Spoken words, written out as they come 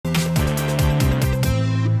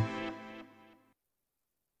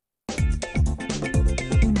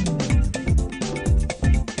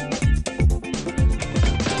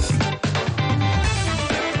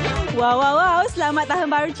Wow, selamat tahun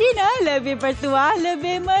baru Cina. Lebih bertuah,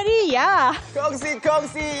 lebih meriah.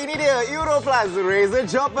 Kongsi, ini dia Europlus Razor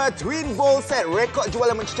Chopper Twin Bowl Set. Rekod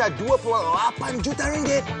jualan mencecah 2.8 juta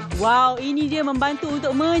ringgit. Wow, ini dia membantu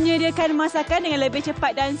untuk menyediakan masakan dengan lebih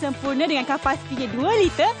cepat dan sempurna dengan kapasitinya 2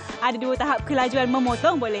 liter. Ada 2 tahap kelajuan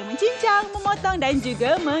memotong, boleh mencincang, memotong dan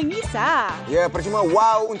juga mengisar. Ya, percuma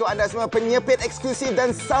wow untuk anda semua penyepit eksklusif dan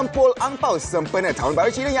sampul angpau sempena tahun baru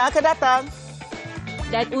Cina yang akan datang.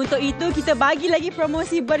 Dan untuk itu, kita bagi lagi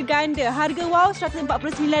promosi berganda. Harga wow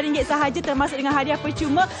RM149 sahaja termasuk dengan hadiah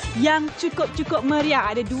percuma yang cukup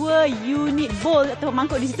meriah. Ada 2 unit bowl atau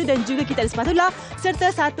mangkuk di situ dan juga kita ada spatula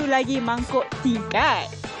serta 1 lagi mangkuk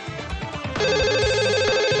tingkat.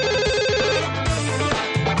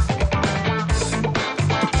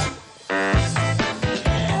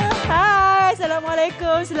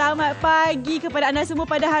 Assalamualaikum, selamat pagi kepada anda semua.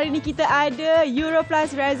 Pada hari ini kita ada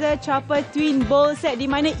Europlus Razor Chopper Twin Bowl Set di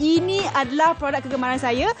mana ini adalah produk kegemaran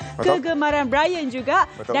saya, kegemaran Brian juga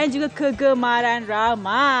dan juga kegemaran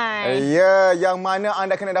ramai. Ya, yang mana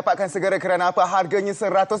anda kena dapatkan segera kerana apa? Harganya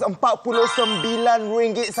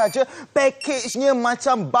RM149 saja. Package-nya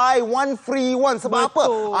macam buy one free one. Sebab apa?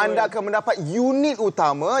 Anda akan mendapat unit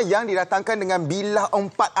utama yang didatangkan dengan bilah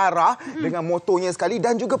 4 arah dengan motornya sekali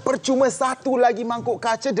dan juga percuma 1 lagi mangkuk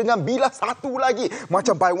kaca dengan bilah 1 lagi.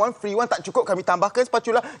 Macam buy one free one tak cukup, kami tambahkan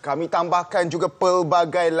spatula, kami tambahkan juga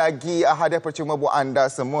pelbagai lagi hadiah percuma buat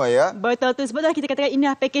anda semua ya. Betul tu, sebab tu kita katakan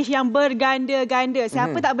ini package yang berganda-ganda.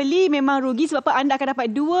 Siapa tak beli memang rugi sebab apa? Anda akan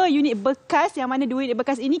dapat 2 unit bekas yang mana 2 unit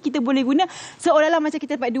bekas ini kita boleh guna seolah-olah macam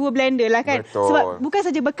kita dapat 2 blender lah kan. Betul. Sebab bukan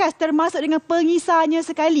saja bekas, termasuk dengan pengisarnya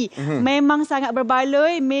sekali. Memang sangat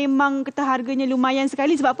berbaloi, memang kata harganya lumayan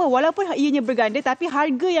sekali sebab apa? Walaupun ianya berganda tapi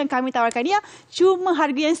harga yang kami tawarkan ni cuma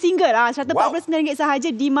harga yang single RM149 sahaja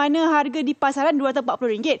di mana harga di pasaran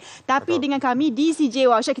RM240. Tapi dengan kami di CJ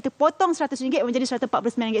Workshop kita potong RM100 menjadi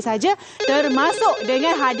RM149 sahaja termasuk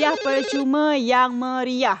dengan hadiah percuma yang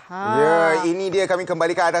meriah. Ya, ini dia kami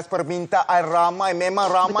kembalikan atas permintaan ramai. Memang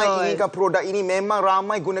ramai inginkan produk ini, memang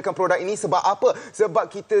ramai gunakan produk ini sebab apa? Sebab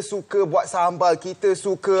kita suka buat sambal, kita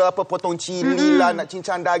suka potong cili lah, nak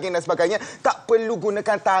cincang daging dan sebagainya. Tak perlu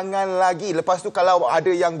gunakan tangan lagi. Lepas tu kalau ada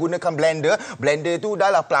yang gunakan blender tu dah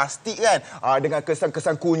lah plastik kan. Dengan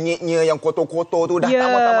kesan-kesan kunyitnya yang kotor-kotor tu dah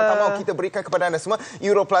tamak. Kita berikan kepada anda semua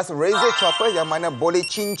Europlus Razor Chopper yang mana boleh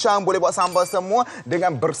cincang, boleh buat sambal semua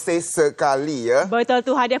dengan bersih sekali ya. Betul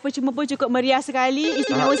tu, hadiah percuma pun cukup meriah sekali.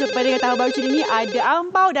 Istimewa seperti dengan tahun baru Cina ni ada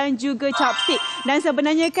ampau dan juga chopstick. Dan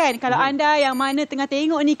sebenarnya kan kalau anda yang mana tengah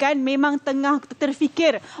tengok ni kan memang tengah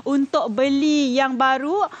terfikir untuk beli yang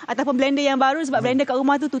baru ataupun blender yang baru sebab blender kat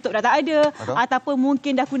rumah tu tutup dah tak ada ataupun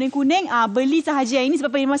mungkin dah kuning-kuning, beli sahaja yang ini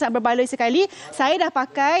sebab memang sangat berbaloi sekali. Saya dah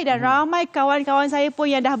pakai dan ramai kawan-kawan saya pun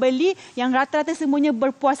yang dah beli yang rata-rata semuanya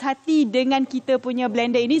berpuas hati dengan kita punya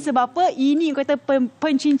blender ini sebab apa? Ini kata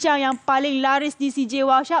pencincang yang paling laris di CJ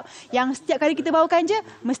Workshop yang setiap kali kita bawakan je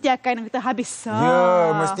mesti akan kita habis.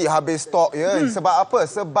 Ya, mesti habis stok ya. Sebab apa?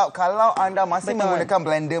 Sebab kalau anda masih menggunakan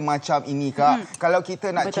blender macam ini Kak, kalau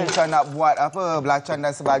kita nak cincang, nak buat belacan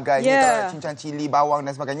dan sebagainya, cincang cili, bawang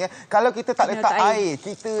dan sebagainya, kalau kita tak letak air,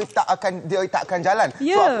 kita tak akan jalan.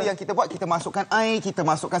 So apa yang kita buat, kita masukkan air, kita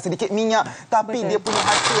masukkan sedikit minyak, tapi dia punya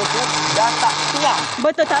hasil tu dah tak piau.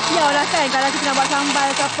 Betul, tak piau lah kan. Kalau kita nak buat sambal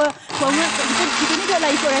ke apa, kita ni dah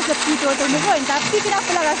ikut resepi turun-temurun. Tapi kenapa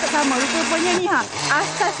lah rasa sama? Rupanya ni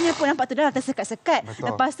asasnya pun nampak tu dah tersekat-sekat.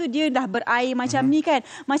 Lepas tu dia dah berair macam ni kan.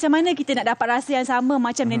 Macam mana kita nak dapat rasa yang sama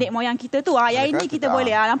macam nenek moyang kita tu? Yang ini kita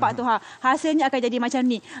boleh nampak tu hasilnya akan jadi macam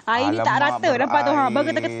ni. Ini tak rata nampak tu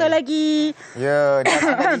bergetar-getar lagi. Ya, dan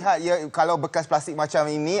anda lihat ya, kalau bekas plastik macam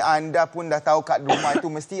ini anda pun dah tahu kat rumah itu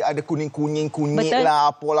mesti ada kuning-kuning kunyit lah,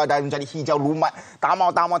 apalah dah menjadi hijau lumat. Tamau.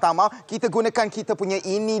 Kita gunakan kita punya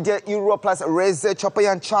ini dia Europlus Razor Chopper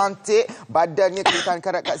yang cantik. Badannya kelihatan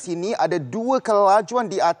karat kat sini, ada 2 kelajuan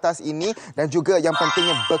di atas ini dan juga yang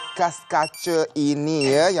pentingnya bekas kaca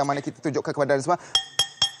ini ya, yang mana kita tunjukkan kepada anda semua.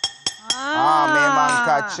 Memang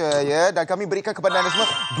kaca ya, dan kami berikan kepada anda semua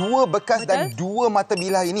 2 bekas dan 2 mata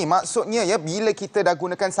bilah ini. Maksudnya ya, bila kita dah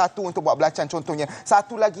gunakan 1 untuk buat belacan contohnya,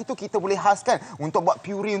 1 lagi tu kita boleh khaskan untuk buat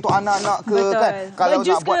puree untuk anak-anak ke kan. Kalau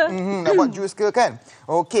nak buat jus ke kan.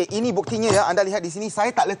 Okey, ini buktinya ya, anda lihat di sini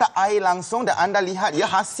saya tak letak air langsung dan anda lihat ya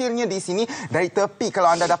hasilnya di sini dari tepi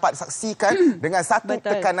kalau anda dapat saksikan dengan 1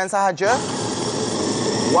 tekanan sahaja.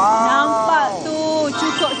 Wow. Nampak tu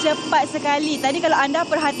cukup cepat sekali. Tadi kalau anda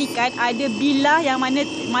perhatikan ada bilah yang mana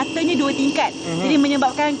matanya 2 tingkat. Jadi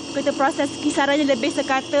menyebabkan kita proses kisarannya lebih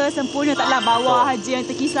sekata sempurna, taklah bawah aja yang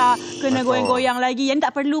terkisar, kena goyang-goyang lagi. Yang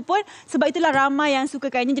tak perlu pun, sebab itulah ramai yang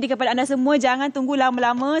sukakannya. Jadi kepada anda semua jangan tunggu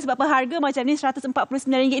lama-lama, sebab apa harga macam ni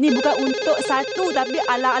RM149 ni bukan untuk satu tapi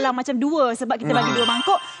ala-ala macam dua, sebab kita bagi 2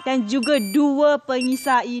 mangkuk dan juga 2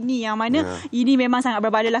 pengisar ini yang mana ini memang sangat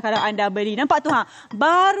berbaloi lah kalau anda beli. Nampak tu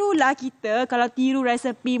barulah kita kalau tiru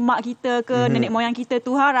resepi mak kita ke nenek moyang kita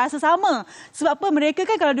tu rasa sama. Sebab apa mereka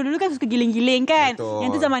kan kalau dulu kan suka giling-giling kan. Yang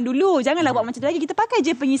tu zaman dulu. Janganlah buat macam tu lagi. Kita pakai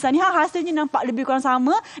je pengisar ni. Hasilnya nampak lebih kurang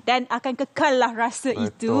sama dan akan kekal lah rasa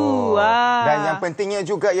itu. Dan yang pentingnya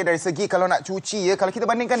juga ya dari segi kalau nak cuci ya, kalau kita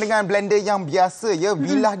bandingkan dengan blender yang biasa ya,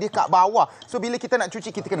 bilah dia kat bawah. So bila kita nak cuci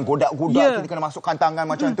kita kena godak-godak, kita kena masukkan tangan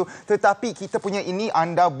macam tu. Tetapi kita punya ini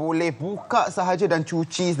anda boleh buka sahaja dan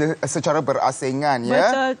cuci secara berasingan ya.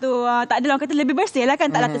 Betul tu. Tak ada orang kata lebih bersih lah kan.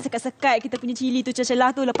 Taklah tersekat-sekat kita punya cili tu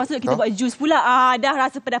celah tu. Lepas tu kita buat jus pula. Dah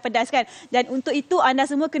rasa pedas-pedas kan. Dan untuk itu anda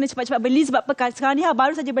semua kena cepat-cepat beli sebab sekarang ni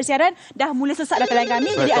baru saja bersiaran dah mula sesak dah tayangan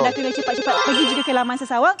kami. Jadi anda kena cepat-cepat pergi juga ke laman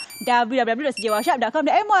sesawang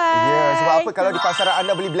www.sejawashop.com.my. Ya, sebab apa kalau di pasaran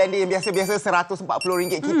anda beli blender yang biasa-biasa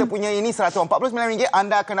RM140, kita punya ini RM149,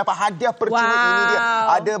 anda akan dapat hadiah percuma. Ini dia.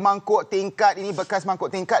 Ada mangkuk tingkat, ini bekas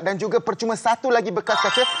mangkuk tingkat dan juga percuma satu lagi bekas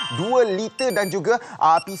kaca 2 liter dan juga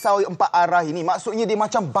pisau 4 arah ini. Maksudnya dia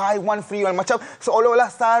macam buy one free one, macam seolah-olah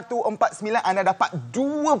 149 anda dapat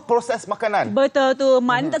 2 proses makanan. Betul tu.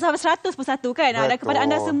 Maknanya tak sampai 100 pun satu kan. Dan kepada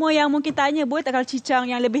anda semua yang mungkin tanya boleh tak kalau cicang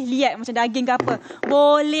yang lebih liat macam daging ke apa,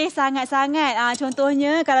 boleh sangat-sangat.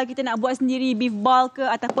 Contohnya kalau kita nak buat sendiri beef ball ke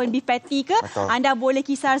ataupun beef patty ke, anda boleh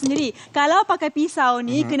kisar sendiri. Kalau pakai pisau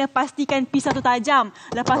ni kena pastikan pisau tu tajam.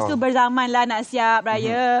 Lepas tu berzaman lah nak siap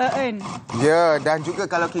raya. Ya, dan juga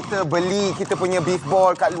kalau kita beli kita punya beef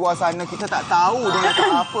ball kat luar sana, kita tak tahu dia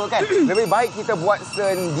letak apa kan. Lebih baik kita buat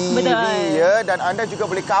sendiri ya. Dan anda juga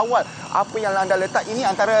boleh kawal apa yang anda letak. Ini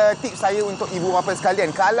antara tips saya untuk ibu bapa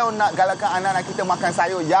sekalian. Kalau nak galakkan anak-anak kita makan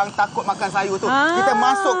sayur, yang takut makan sayur tu, kita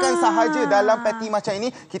masukkan sahaja dalam patty macam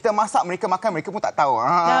ini, kita masak mereka makan, mereka pun tak tahu.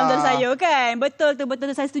 Dalam sayur kan. Betul tu,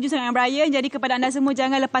 betul tu. Saya setuju sangat dengan Brian. Jadi kepada anda semua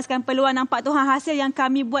jangan lepaskan peluang. Nampak tu hasil yang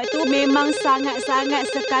kami buat tu memang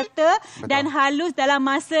sangat-sangat sekata dan halus dalam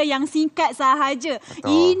masa yang singkat sahaja.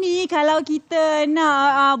 Ini kalau kita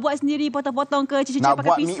nak buat sendiri potong-potong ke cicit-cicit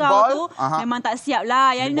pakai pisau tu, memang tak siap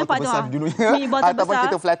lah. Yang ni nampak tu. Ataupun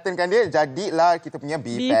kita flattenkan dia, jadilah kita punya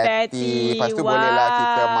beef patty. Lepas tu bolehlah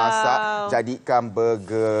kita masak, jadikan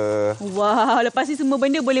burger. Wow, lepas ni semua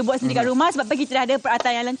benda boleh buat sendiri kat rumah sebab kita dah ada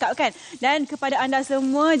peralatan yang lengkap kan. Dan kepada anda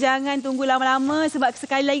semua jangan tunggu lama-lama sebab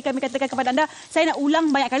sekali lagi kami katakan kepada anda, saya nak ulang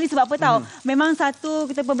banyak kali sebab apa tahu? Memang satu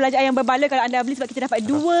kita pembelajaran yang berbaloi kalau anda beli sebab kita dapat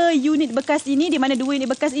 2 unit bekas ini, di mana 2 unit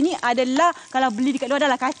bekas ini adalah kalau beli dekat luar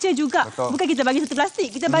adalah kaca juga. Bukan kita bagi satu plastik,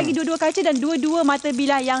 kita bagi 2 kaca dan 2 mata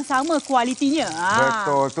bilah yang sama kualitinya.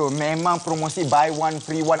 Betul tu. Memang promosi buy one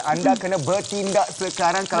free one. Anda kena bertindak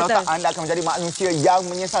sekarang, kalau tak anda akan menjadi manusia yang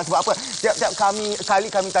menyesal. Sebab apa? Tiap-tiap kali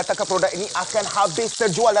kami katakan produk ini akan habis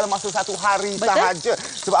terjual dalam masa 1 hari sahaja.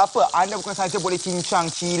 Sebab apa? Anda bukan sahaja boleh cincang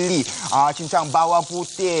cili, cincang bawang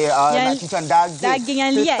putih, nak cincang daging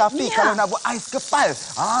yang liat. Tetapi kalau nak buat ais kepal,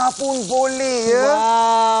 pun boleh ya.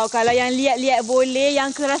 Wow, kalau yang liat-liat boleh,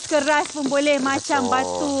 yang keras-keras pun boleh. Macam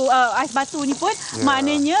batu, ais batu ni pun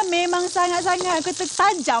maknanya memang sangat-sangat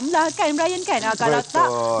tajam lah kan Brian kan. Kalau tak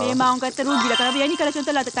memang orang kata rugi lah. Kalau yang ni kalau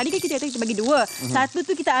contohlah tadi kan kita bagi 2. Satu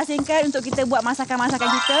tu kita asingkan untuk kita buat masakan-masakan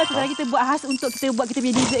kita. Satu lagi kita buat khas untuk kita buat kita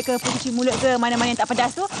punya dessert ke, pencuci mulut ke, mana-mana yang tak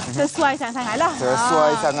pedas tu. Sesuai sangat-sangat lah.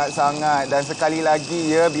 Sesuai sangat-sangat. Dan sekali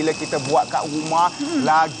lagi ya, bila kita buat kat rumah,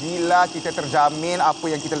 lagilah kita terjamin apa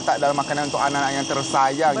yang kita letak dalam makanan untuk anak-anak yang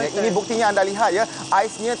tersayang. Ya. Ini buktinya anda lihat ya,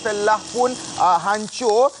 aisnya telah pun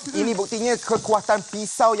hancur. Ini buktinya kekuatan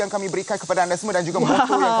pisau yang kami berikan kepada anda semua dan juga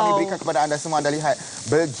motor yang kami berikan kepada anda semua. Anda lihat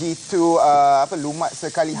begitu lumat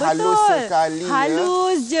sekali, halus sekali.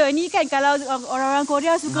 Halus je. Ni kan kalau orang-orang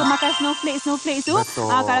Korea suka makan snowflake tu,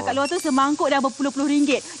 kalau kat luar tu semangkuk dah berpuluh-puluh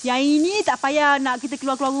ringgit. Yang ini tak payah nak kita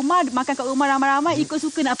keluar-keluar rumah, makan kat rumah ramai-ramai, ikut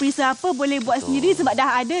suka nak perisa apa, boleh buat sendiri sebab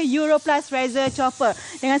dah ada Europlus razor chopper.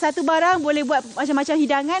 Dengan satu barang boleh buat macam-macam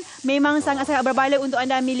hidangan. Memang sangat-sangat berbaloi untuk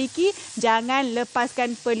anda miliki. Jangan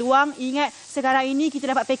lepaskan peluang. Ingat, sekarang ini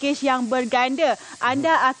kita dapat package yang berganda.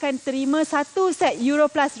 Anda akan terima satu set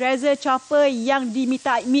Europlus razor chopper yang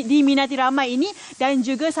diminati ramai ini dan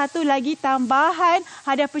juga satu lagi tambahan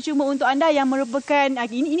hadiah percuma untuk anda yang merupakan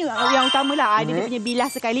ini yang utamalah. Ada dia punya bilah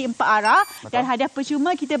sekali 4 arah. Betul. Dan hadiah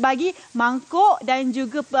percuma kita bagi mangkuk dan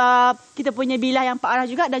juga kita punya bilah yang 4 arah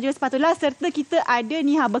juga dan juga spatula serta kita ada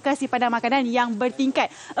ni bekas simpanan makanan yang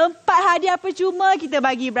bertingkat. 4 hadiah percuma kita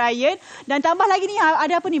bagi Brian dan tambah lagi ni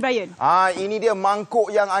ada apa ni Brian? Ini dia mangkuk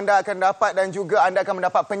yang anda akan dapat dan juga anda akan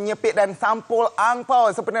mendapat penyepit dan sampul angpau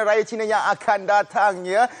sempena Raya Cina yang akan datang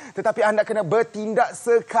ya. Tetapi anda kena bertindak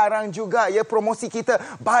sekarang juga ya. Promosi kita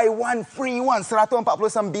buy one free one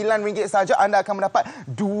RM149 saja anda akan mendapat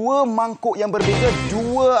 2 mangkuk yang berbeza,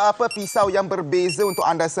 2 pisau yang berbeza untuk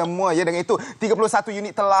anda semua ya. Dengan itu 31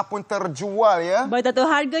 unit telah pun terjual ya. Betul tu,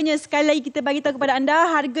 harganya sekali lagi kita bagi tahu kepada anda,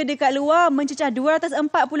 harga dekat luar mencecah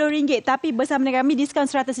RM240 tapi bersama dengan kami diskaun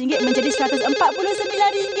RM100 menjadi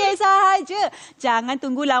RM149 sahaja. Jangan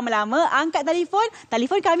tunggu lama-lama, angkat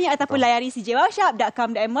telefon kami ataupun layari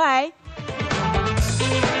cjwowshop.com.my.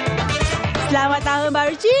 Selamat Tahun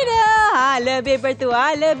Baru Cina. Lebih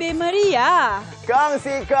bertuah, lebih meriah.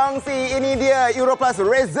 Kongsi, ini dia Europlus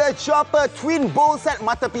Razor Chopper Twin Bowl Set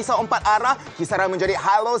mata pisau 4 arah. Kisaran menjadi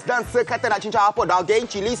halus dan sekata nak cincang apa, daging,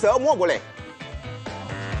 cili, semua boleh.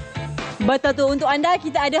 Betul tu, untuk anda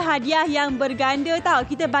kita ada hadiah yang berganda tau.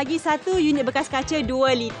 Kita bagi 1 unit bekas kaca 2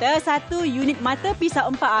 liter, 1 unit mata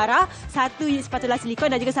pisau 4 arah, 1 unit spatula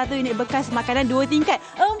silikon dan juga 1 unit bekas makanan 2 tingkat.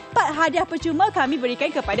 4 hadiah percuma kami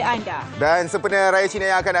berikan kepada anda. Dan sempena Raya Cina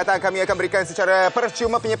yang akan datang, kami akan berikan secara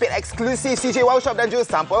percuma penyepit eksklusif CJ Wow Shop dan juga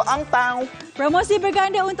sampul angpau. Promosi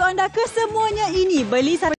berganda untuk anda kesemuanya ini.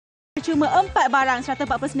 Beli percuma 4 barang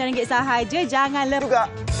RM149 sahaja. Jangan lupa.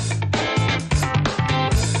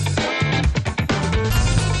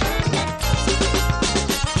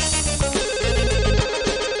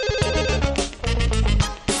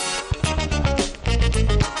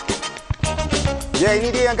 Ya,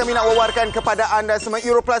 ini dia yang kami nak wawarkan kepada anda semua.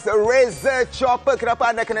 Europlus Razor Chopper.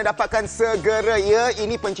 Kenapa anda kena dapatkan segera ya?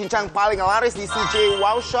 Ini pencincang paling laris di CJ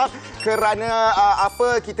Wow Shop. Kerana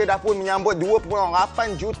kita dah pun menyambut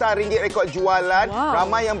 2.8 juta ringgit rekod jualan. Wow.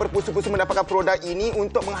 Ramai yang berpusu-pusu mendapatkan produk ini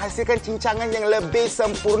untuk menghasilkan cincangan yang lebih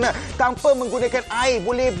sempurna. Tanpa menggunakan air,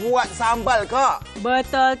 boleh buat sambal kak.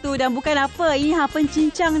 Betul tu, dan bukan apa. Ini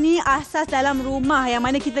pencincang ni asas dalam rumah yang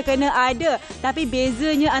mana kita kena ada. Tapi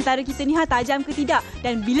bezanya antara kita ni tajam ke tidak.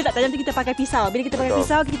 Dan bila tak tajam tu kita pakai pisau. Bila kita pakai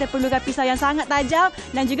pisau, kita perlukan pisau yang sangat tajam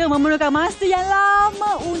dan juga memerlukan masa yang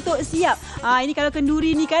lama untuk siap. Ini kalau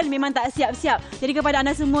kenduri ni kan memang tak siap-siap. Jadi kepada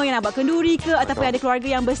anda semua yang nak buat kenduri ke ataupun ada keluarga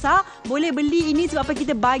yang besar, boleh beli ini sebab apa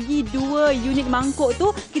kita bagi 2 unit mangkuk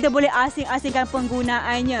tu, kita boleh asing-asingkan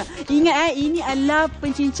penggunaannya. Ingat ini adalah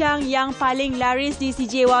pencincang yang paling laris di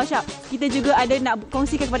CJ Wow Shop. Kita juga ada nak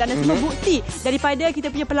kongsikan kepada anda semua bukti daripada kita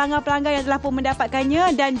punya pelanggan-pelanggan yang telah pun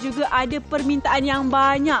mendapatkannya dan juga ada permintaan yang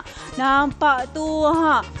banyak. Nampak tu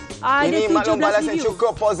ada ini maklum balasan review.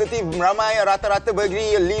 cukup positif. Ramai rata-rata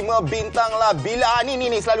beri 5 bintang lah. Bila ni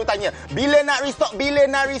selalu tanya, bila nak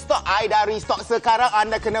restock? I dah restock sekarang.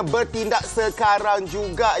 Anda kena bertindak sekarang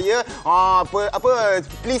juga ya.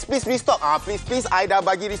 Please restock. Please I dah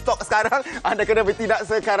bagi restock sekarang. Anda kena bertindak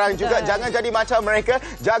sekarang juga. Jangan jadi macam mereka.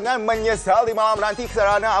 Jangan menyesal di malam nanti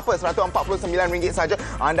kerana RM149 saja.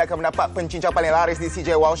 Anda akan mendapat pencincang paling laris di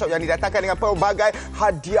CJ Wow Shop yang didatangkan dengan pelbagai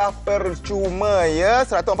hadiah percuma ya.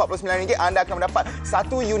 RM149 anda akan mendapat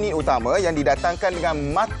 1 unit utama yang didatangkan dengan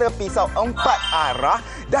mata pisau 4 arah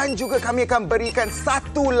dan juga kami akan berikan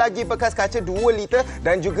 1 lagi bekas kaca 2 liter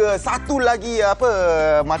dan juga 1 lagi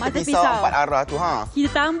mata pisau 4 arah tu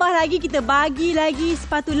Kita tambah lagi, kita bagi lagi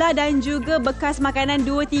spatula dan juga bekas makanan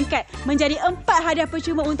 2 tingkat. Menjadi 4 hadiah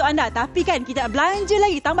percuma untuk anda. Tapi kan kita belanja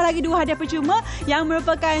lagi, tambah lagi 2 hadiah percuma yang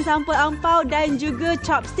merupakan sampul angpau dan juga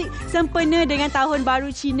chopstick sempena dengan Tahun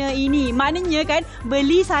Baru Cina ini. Maknanya kan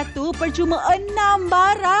beli 1 percuma 6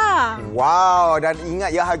 barang. Wow, dan ingat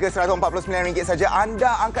ya, harga RM149 saja.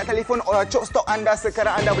 Anda angkat telefon cok stok anda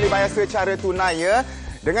sekarang, anda boleh bayar secara tunai ya.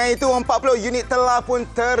 Dengan itu 40 unit telah pun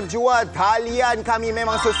terjual. Talian kami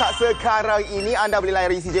memang sesak sekarang ini. Anda boleh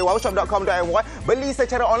layari cjwowshop.com.my. Beli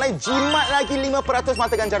secara online, jimat lagi 5%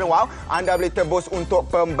 mata ganjaran wow. Anda boleh tebus untuk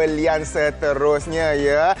pembelian seterusnya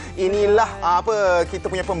ya. Inilah kita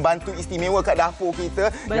punya pembantu istimewa kat dapur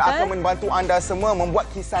kita. Betul? Yang akan membantu anda semua membuat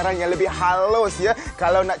kisaran yang lebih halus ya.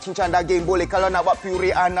 Kalau nak cincang daging boleh, kalau nak buat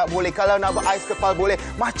puree anak boleh, kalau nak buat ais kepal boleh.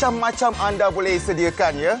 Macam-macam anda boleh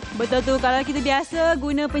sediakan ya. Betul tu, kalau kita biasa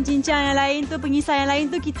guna pencincang yang lain tu, pengisar yang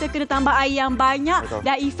lain tu, kita kena tambah air yang banyak. Betul.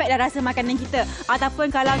 Dan efek dah rasa makanan kita.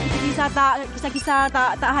 Ataupun kalau kita kisar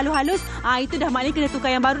tak halus-halus, itu dah maknanya kena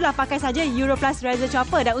tukar yang baru lah. Pakai saja Europlus Razor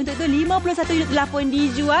Chopper. Dan untuk itu 51 unit telah pun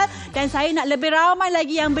dijual. Dan saya nak lebih ramai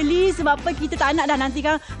lagi yang beli. Sebab apa, kita tak nak dah nanti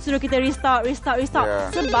kan suruh kita restock.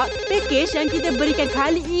 Yeah. Sebab package yang kita berikan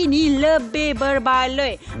kali ini lebih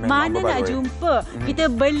berbaloi. Mana berbaloi. Nak jumpa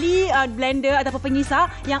kita beli blender ataupun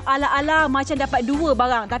pengisar yang ala-ala macam dapat dua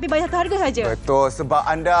barang. Tapi bayar satu harga saja. Betul. Sebab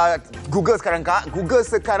anda Google sekarang, Kak. Google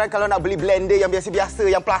sekarang kalau nak beli blender yang biasa-biasa,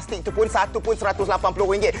 yang plastik tu pun satu pun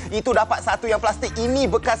RM180. Itu dapat satu yang plastik. Ini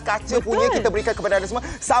bekas kaca. Betul. Punya kita berikan kepada anda semua.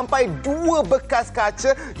 Sampai 2 bekas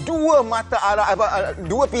kaca, 2 mata arah,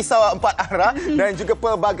 2 pisau 4 arah dan juga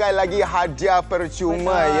pelbagai lagi hadiah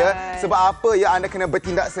percuma. Betul. Ya. Sebab apa ya, anda kena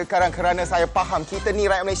bertindak sekarang kerana saya faham kita ni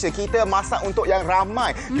rakyat Malaysia, kita masak untuk yang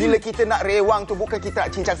ramai. Bila kita nak rewang tu bukan kita nak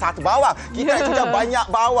cincang satu bawang. Kita nak cincang banyak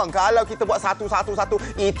bawang. Kalau kita buat satu,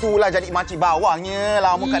 itulah jadi makcik bawangnya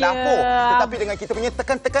lama kat dapur. Tetapi dengan kita punya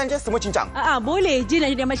tekan-tekan je semua cincang. Boleh je nak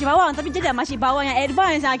jadi makcik bawang, tapi jadi makcik bawang yang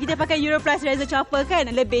advance. Kita pakai Europlus Razor Chopper kan,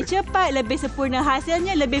 lebih cepat, lebih sempurna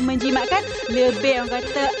hasilnya, lebih menjimatkan, lebih orang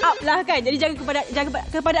kata up lah kan. Jadi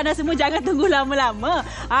kepada anda semua, jangan tunggu lama-lama.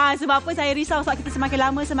 Sebab apa saya risau sebab kita semakin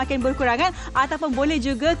lama semakin berkurangan. Ataupun boleh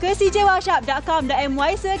juga ke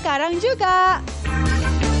cjwowshop.com.my sekarang juga.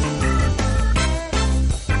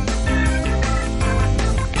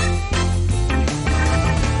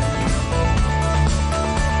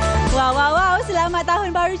 Wow, selamat tahun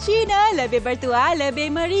baru Cina. Lebih bertuah, lebih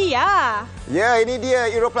meriah. Ya, ini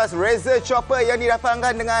dia Europlus Razor Chopper yang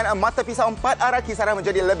didatangkan dengan mata pisau 4 arah, kisaran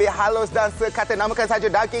menjadi lebih halus dan sekata namakan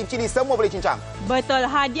saja daging cili, semua boleh cincang.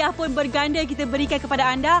 Betul, hadiah pun berganda kita berikan kepada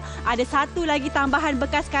anda. Ada satu lagi tambahan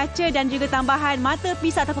bekas kaca dan juga tambahan mata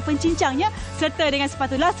pisau ataupun pencincangnya, serta dengan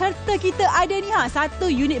spatula, serta kita ada ni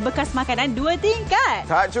satu unit bekas makanan 2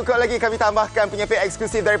 tingkat. Tak cukup lagi, kami tambahkan penyepit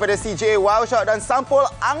eksklusif daripada CJ Wow Shop dan sampul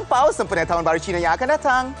angpau sempena tahun baru Cina yang akan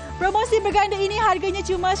datang. Promosi berganda ini harganya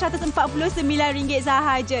cuma RM149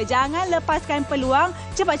 sahaja. Jangan lepaskan peluang.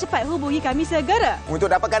 Cepat-cepat hubungi kami segera.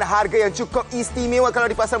 Untuk dapatkan harga yang cukup istimewa, kalau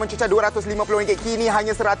di pasar mencecah RM250, kini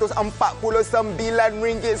hanya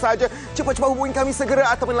RM149 saja. Cepat-cepat hubungi kami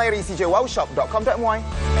segera ataupun layari cjwowshop.com.my.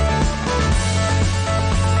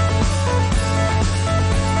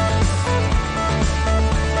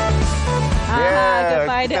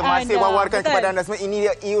 Kita masih wawarkan kepada anda semua. Ini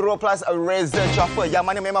dia Europlus Razor Chopper yang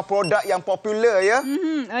mana memang produk yang popular ya.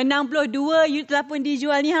 62 unit telah pun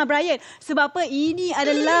dijual ni Brian. Sebab apa? Ini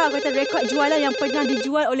adalah kata rekod jualan yang pernah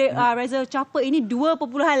dijual oleh Razor Chopper ini 2.8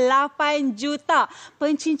 juta.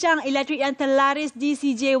 Pencincang elektrik yang terlaris di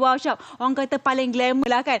CJ Wow Shop. Orang kata paling glamour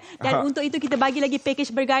lah kan. Dan untuk itu kita bagi lagi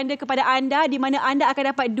package berganda kepada anda, di mana anda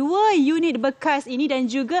akan dapat 2 unit bekas ini dan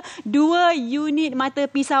juga 2 unit mata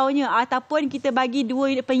pisaunya, ataupun kita bagi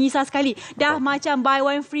 2 unit pengisar sekali. Dah macam buy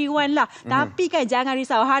one free one lah. Tapi kan jangan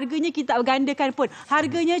risau, harganya kita gandakan pun.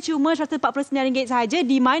 Harganya cuma RM149 sahaja,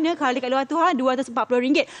 di mana kalau dekat luar tu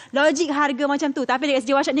RM240. Logik harga macam tu. Tapi dekat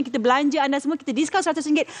CJ Wow Shop ni kita belanja anda semua, kita diskaun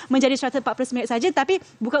RM100 menjadi RM149 saja. Tapi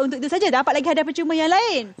bukan untuk itu saja, dapat lagi hadiah percuma yang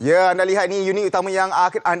lain. Ya, anda lihat ni unit utama yang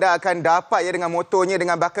anda akan dapat ya, dengan motornya,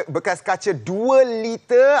 dengan bekas kaca 2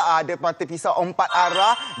 liter, ada mata pisau 4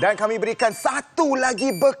 arah, dan kami berikan satu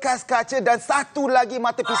lagi bekas kaca dan satu lagi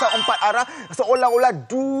mata pisau 4 arah, seolah-olah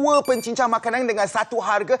 2 pencincang makanan dengan satu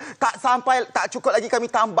harga. Tak cukup lagi, kami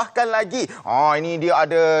tambahkan lagi. Ini dia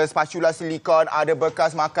ada spatula silikon, ada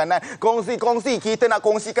bekas makanan. Kongsi, kita nak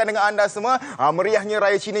kongsikan dengan anda semua. Meriahnya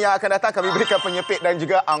Raya Cina yang akan datang, kami berikan penyepit dan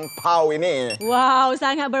juga angpau ini. Wow,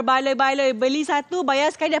 sangat berbaloi-baloi. Beli satu, bayar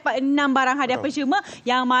sekali dapat 6 barang hadiah percuma,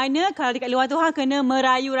 yang mana kalau dekat luar tu kena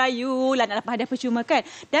merayu-rayu lah nak dapat hadiah percuma kan.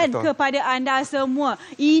 Dan kepada anda semua,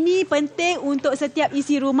 ini penting untuk setiap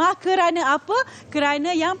isi rumah. Kerana apa?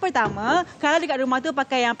 Kerana yang pertama, kalau dekat rumah tu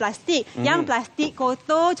pakai yang plastik. Yang plastik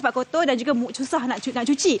kotor, cepat kotor dan juga susah nak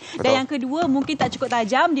cuci. Dan yang kedua, mungkin tak cukup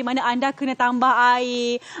tajam, di mana anda kena tambah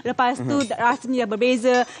air. Lepas tu rasanya dah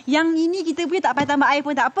berbeza. Yang ini kita punya tak payah tambah air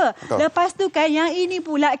pun tak apa. Lepas tu kan, yang ini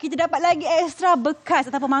pula kita dapat lagi ekstra bekas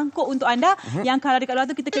ataupun mangkuk untuk anda. Yang kalau dekat luar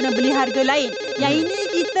tu kita kena beli harga lain. Yang ini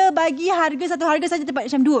kita bagi satu harga saja dapat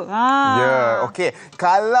macam 2. Ya, okey.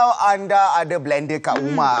 Kalau anda ada blender dekat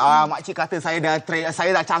rumah. Makcik kata saya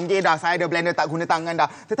dah canggih dah, saya ada blender tak guna tangan dah.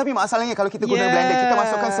 Tetapi masalahnya kalau kita guna blender, kita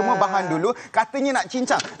masukkan semua bahan dulu, katanya nak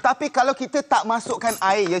cincang. Tapi kalau kita tak masukkan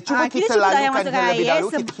air, cuba kita lalukan dia lebih dahulu,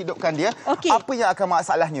 kita hidupkan dia. Apa yang akan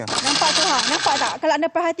masalahnya? Nampak tu nampak tak? Kalau anda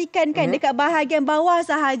perhatikan kan, dekat bahagian bawah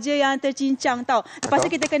sahaja yang tercincang tau. Lepas tu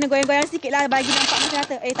kita kena goyang-goyang sikit lah bagi nampak macam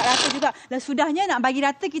rata. Tak rata juga. Dan sudahnya nak bagi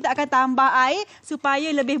rata, kita akan tambah air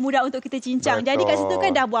supaya lebih mudah untuk kita cincang. Jadi kat situ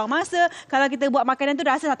kan dah buang masa. Kalau kita buat makanan tu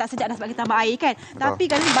rasa tak sedap dah sebab kita tambah air kan. Tapi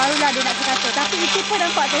kali ni barulah dia nak rata. Tapi itu pun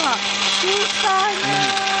nampak tu susahnya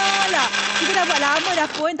lah. Kita dah buat lama dah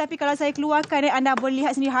pun, tapi kalau saya keluarkan, anda boleh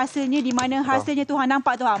lihat sendiri hasilnya, di mana hasilnya tu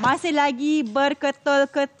nampak tu masih lagi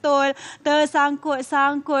berketul-ketul,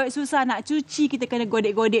 tersangkut-sangkut, susah nak cuci, kita kena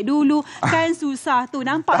godek-godek dulu. Kan susah tu,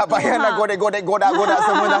 nampak tak tu. Tak payah nak godek-godek, godak-godak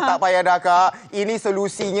semua dah tak payah dah Kak. Ini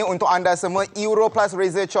solusinya untuk anda semua. Europlus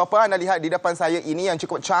Razor Chopper, anda lihat di depan saya ini yang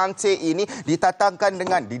cukup cantik ini, didatangkan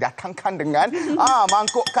dengan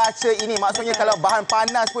mangkuk kaca ini. Maksudnya kalau bahan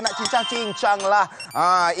panas pun nak cincang lah.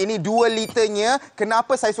 Ini 2 liternya.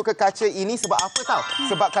 Kenapa saya suka kaca ini? Sebab apa tahu?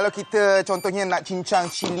 Sebab kalau kita contohnya nak cincang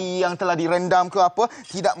cili yang telah direndam ke apa,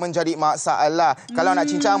 tidak menjadi masalah. Kalau nak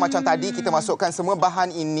cincang macam tadi, kita masukkan semua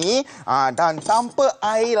bahan ini dan tanpa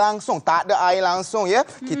air langsung, tak ada air langsung ya.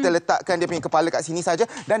 Kita letakkan dia punya kepala kat sini saja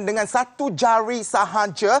dan dengan satu jari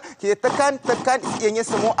sahaja kita tekan, ianya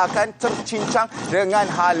semua akan tercincang dengan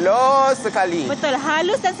halus sekali. Betul,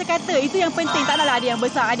 halus dan sekata. Itu yang penting. Tak adalah ada yang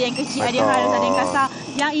besar, ada yang kecil, ada yang halus, ada yang kasar.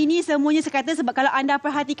 Yang ini semuanya sekata sebab kalau anda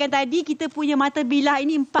perhatikan tadi, kita punya mata bilah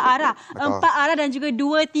ini 4 arah. 4 arah dan juga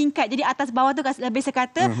 2 tingkat. Jadi atas bawah tu lebih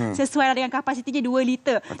sekata sesuai dengan kapasitinya 2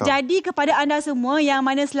 liter. Jadi kepada anda semua yang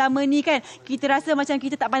mana selama ni kan, kita rasa macam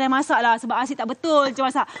kita tak pandai masak lah sebab asyik tak betul je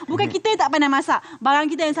masak. Bukan kita yang tak pandai masak, barang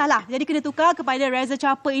kita yang salah. Jadi kena tukar kepada Razor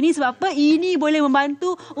Chopper ini. Sebab apa? Ini boleh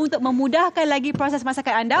membantu untuk memudahkan lagi proses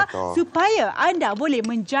masakan anda supaya anda boleh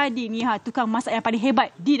menjadi tukang masak yang paling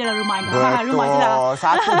hebat di dalam rumah anda. Rumah je lah.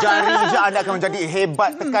 Satu jari je anda akan menjadi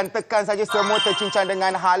hebat. Tekan saja semua tercincang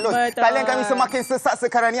dengan halus. Talian kami semakin sesak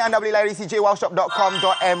sekarang ni. Anda boleh lari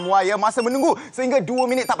cjwowshop.com.my ya. Masa menunggu sehingga 2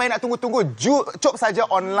 minit, tak payah nak tunggu-tunggu. Cop saja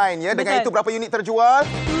online ya. Dengan itu berapa unit terjual?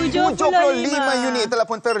 75 unit telah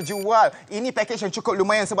pun terjual. Ini package yang cukup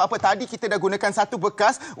lumayan. Sebab apa? Tadi kita dah gunakan satu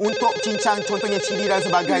bekas untuk cincang contohnya cili dan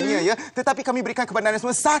sebagainya ya. Tetapi kami berikan kepada anda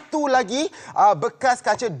semua satu lagi bekas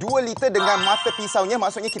kaca 2 liter dengan mata pisaunya.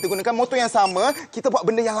 Maksudnya kita gunakan motor yang sama, kita buat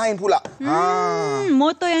benda yang lain pula.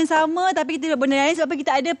 Motor yang sama tapi kita buat benda yang lain sebab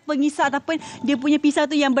kita ada pengisar ataupun dia punya pisau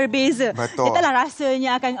tu yang berbeza. Taklah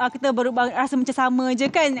rasanya akan kita berubah rasa macam sama je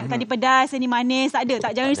kan. Tadi pedas, ni manis, tak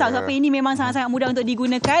ada. Jangan risau sebab ini memang sangat-sangat mudah untuk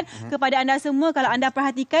digunakan. Kepada anda semua, kalau anda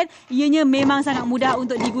perhatikan, ianya memang sangat mudah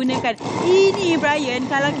untuk digunakan. Ini Brian,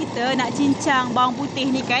 kalau kita nak cincang bawang putih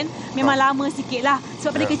ni kan, memang lama sikit lah.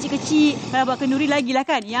 Sebab pada kecil-kecil, kalau buat kenduri lagilah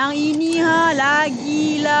kan. Yang ini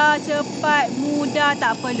lagilah cepat, mudah,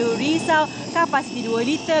 tak perlu risau. Kapasiti 2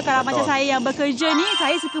 liter. Kalau macam saya yang bekerja ni,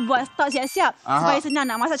 saya suka buat stok siap-siap supaya senang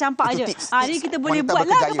nak masak campak je. Jadi kita boleh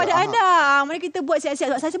buatlah kepada anda. Mari kita buat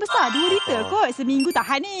siap-siap. Sebab saya besar 2 liter kot. Seminggu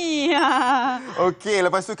tahan ni. Okey,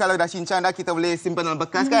 lepas tu kalau dah cincang dah, kita boleh simpan dalam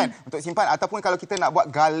bekas kan untuk simpan. Ataupun kalau kita nak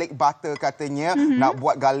buat garlic butter katanya, nak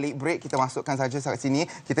buat garlic bread, kita masukkan saja kat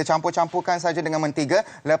sini. Kita campur-campurkan saja dengan mentega.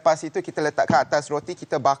 Lepas itu kita letak ke atas roti,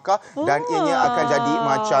 kita bakar dan ianya akan jadi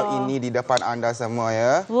macam ini di depan anda semua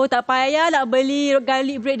ya. Tak payah nak beli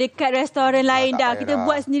garlic bread dekat restoran lain dah. Kita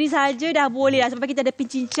buat sendiri saja dah boleh lah. Sebab kita ada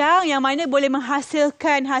pincincang yang mana boleh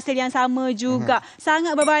menghasilkan hasil yang sama juga.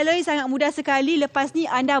 Sangat berbaloi, sangat mudah sekali. Lepas ni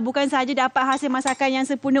anda bukan saja dapat hasil masakan yang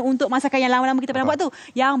sempurna untuk masakan yang lama-lama kita pernah buat tu.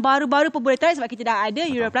 Yang baru-baru pun boleh try sebab kita dah ada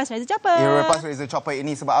Europlus Razor Chopper. Europlus Razor Chopper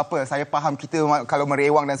ini sebab apa? Saya faham kita kalau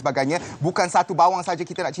merewang dan sebagainya, bukan satu bawang saja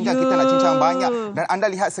kita nak cincang, kita nak cincang banyak. Dan anda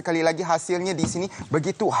lihat sekali lagi hasilnya di sini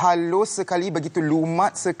begitu halus sekali, begitu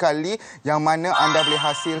lumat sekali. Yang mana anda boleh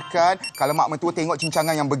hasilkan. Kalau mak mentua tengok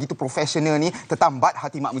cincangan yang begitu profesional ni, tertambat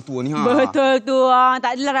hati mak mentua ni. Betul tu.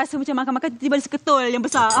 Tak adalah rasa macam makan-makan tiba-tiba ada seketul yang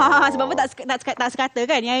besar. Sebab apa tak sekata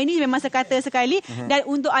kan. Yang ini memang sekata sekali. Dan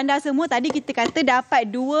untuk anda semua, tadi kita kata dapat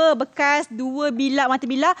 2 bekas, 2 bilah, mata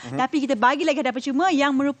bilah. Tapi kita bagi lagi hadiah percuma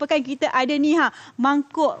yang merupakan kita ada ni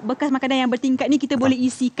mangkuk bekas makanan yang bertingkat ni kita boleh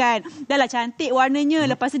isikan. Dahlah cantik warnanya.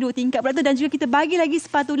 Lepas tu 2 tingkat pula tu. Dan juga kita bagi lagi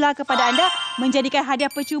spatula kepada anda. Menjadikan hadiah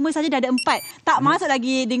percuma saja dah ada 4. Tak masuk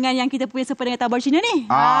lagi dengan yang kita punya sepa dengan tabur Cina ni.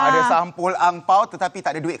 Ada sampul angpau tetapi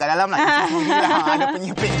tak ada duit kat dalam lah. Ada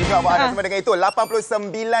penyepit juga buat anda semua. Dengan itu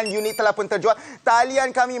 89 unit telah pun terjual.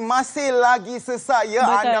 Talian kami masih lagi sesak ya.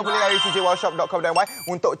 Anda boleh lari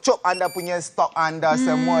cjwowshop.com.my untuk cop anda punya stok anda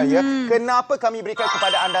semua ya. Kenapa kami berikan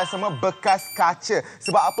kepada anda semua bekas kaca?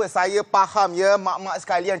 Sebab apa? Saya faham ya, mak-mak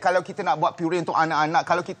sekalian, kalau kita nak buat puree untuk anak-anak,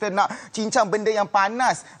 kalau kita nak cincang benda yang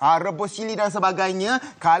panas, rebus cili dan sebagainya,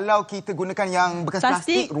 kalau kita gunakan yang bekas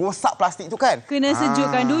plastik, rosak plastik tu kan. Kena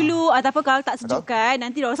sejukkan dulu, ataupun kalau tak sejukkan,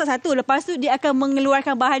 nanti rosak satu. Lepas tu dia akan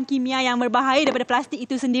mengeluarkan bahan kimia yang berbahaya daripada plastik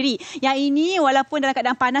itu sendiri. Yang ini walaupun dalam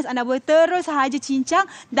keadaan panas, anda boleh terus sahaja cincang,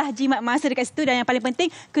 dah jimat masa dekat situ, dan yang paling penting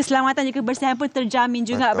keselamatan dan kebersihan pun terjamin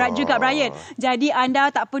juga. Berat juga, Brian. Jadi anda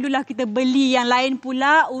tak perlulah kita beli yang lain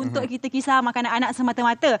pula untuk kita kisar makanan anak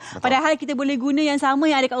semata-mata. Padahal kita boleh guna yang sama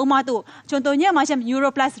yang ada kat rumah tu. Contohnya macam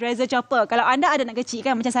Europlus razor chopper. Kalau anda ada anak kecil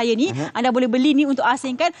kan macam saya ni, anda boleh beli ni untuk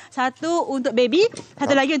asingkan. Satu untuk baby,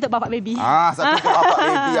 satu lagi untuk bapak baby. Satu untuk bapak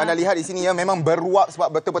baby. Anda lihat di sini ya, memang beruap sebab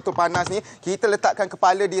betul-betul panas ni. Kita letakkan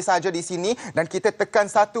kepala dia saja di sini dan kita tekan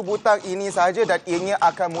satu butang ini saja dan ianya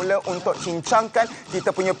akan mula untuk cincangkan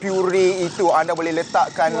kita punya puree itu. Anda boleh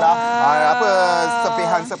letakkanlah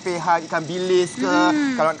sepihan-sepihan ikan bilis ke,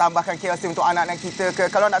 kalau nak tambahkan kalsium untuk anak-anak kita ke,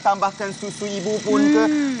 kalau nak tambahkan susu ibu pun ke,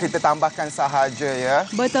 kita tambahkan sahaja ya.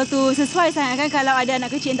 Betul tu, sesuai sangat kan. Kalau ada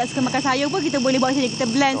anak kecil yang tak suka makan sayur pun kita boleh buat saja, kita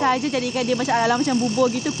blend saja jadikan dia macam ala-ala macam bubur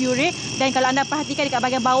gitu, puree. Dan kalau anda perhatikan dekat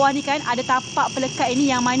bahagian bawah ni kan ada tapak pelekat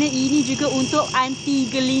ini, yang mana ini juga untuk anti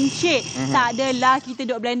gelincir. Tak adalah kita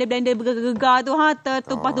duk blender-blender bergegar tu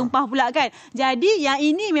tertumpah-tumpah pula kan. Jadi yang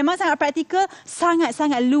ini memang sangat praktikal,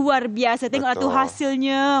 sangat-sangat luar biasa. Tengoklah tu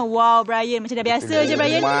hasilnya. Wow, Brian, macam dah biasa je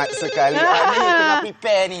Brian. Mat sekali.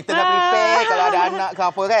 Ni tengah prepare kalau ada anak ke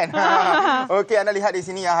apa kan. Okey, anda lihat di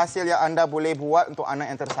sini ya, hasil yang anda boleh buat untuk anak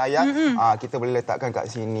yang tersayang. Kita boleh letakkan kat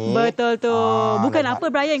sini. Betul tu. Bukan apa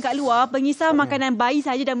Brian, kat luar pengisar makanan bayi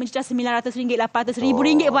saja dah mencecah RM900,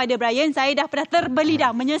 RM800,000 pun ada Brian. Saya dah pernah terbeli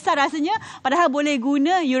dah, menyesal rasanya. Padahal boleh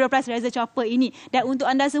guna Europlus razor chopper ini. Dan untuk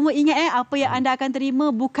anda semua ingat apa yang anda akan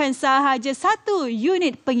terima bukan sahaja satu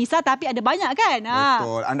unit pengisar, tapi ada banyak kan.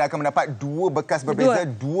 Betul. Anda akan mendapat dua bekas berbeza,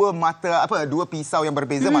 dua pisau yang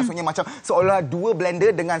berbeza. Maksudnya macam seolah dua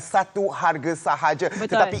blender dengan satu harga sahaja.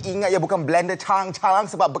 Betul. Tetapi ingat ya, bukan blender carang-carang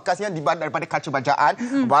sebab bekasnya daripada kaca bajaan.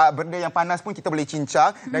 Benda yang panas pun kita boleh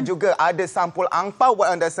cincang. Dan juga ada sampul angpau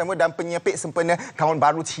buat anda semua dan penyepit sempena tahun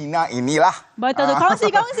baru Cina inilah. Betul tu.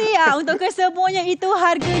 Kongsi-kongsi. Untuk kesemuanya itu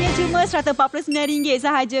harganya cuma RM149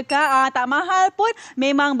 sahaja kah? Tak mahal pun,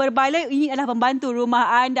 memang berbaloi. Ini adalah pembantu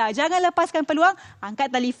rumah anda. Jangan lepaskan peluang.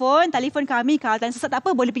 Angkat telefon kami. Kalau tak sesat tak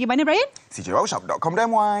apa, boleh pergi mana Brian?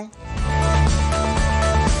 cjwowshop.com.my.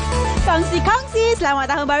 Kongsi-kongsi. Selamat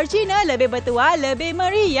tahun baru Cina. Lebih bertuah, lebih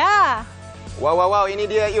meriah. Wow, ini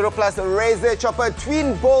dia Europlus razor chopper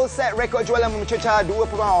twin bowl set, rekod jualan mencecah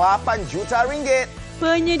RM2.8 juta.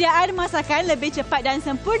 Penyediaan masakan lebih cepat dan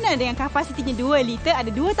sempurna dengan kapasitinya 2 liter.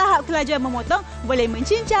 Ada 2 tahap kelajuan memotong, boleh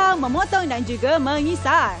mencincang, memotong dan juga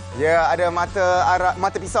mengisar. Ya, ada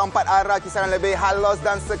mata pisau 4 arah, kisaran lebih halus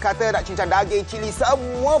dan sekata. Nak cincang daging, cili,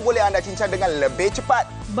 semua boleh anda cincang dengan lebih cepat.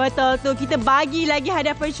 Betul tu, kita bagi lagi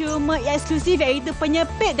hadiah percuma eksklusif iaitu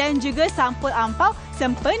penyepit dan juga sampul ampau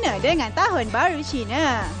sempena dengan Tahun Baru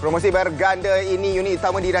Cina. Promosi berganda ini, unit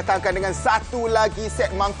utama didatangkan dengan satu lagi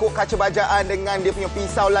set mangkuk kaca bajaan dengan dia punya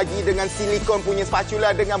pisau lagi, dengan silikon punya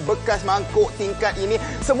spatula, dengan bekas mangkuk tingkat ini.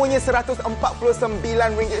 Semuanya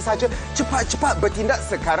RM149 saja. Cepat-cepat bertindak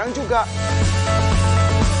sekarang juga.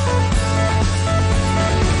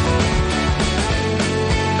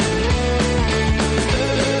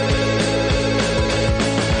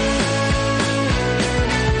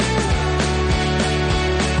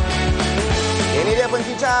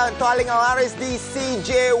 Pencincang paling laris di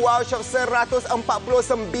CJ Wow Shop,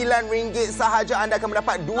 RM149 sahaja. Anda akan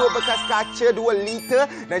mendapat 2 bekas kaca 2 liter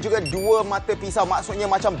dan juga 2 mata pisau. Maksudnya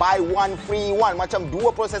macam buy one free one, macam 2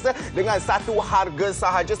 prosesor dengan satu harga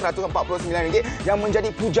sahaja RM149 yang menjadi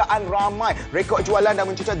pujaan ramai. Rekod jualan dah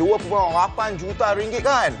mencecah RM2.8 juta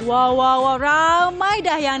kan? Wow, ramai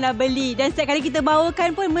dah yang dah beli. Dan setiap kali kita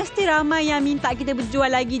bawakan pun mesti ramai yang minta kita berjual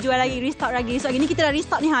lagi, restock lagi. Ini kita dah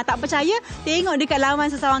restock ni. Tak percaya? Tengok dekat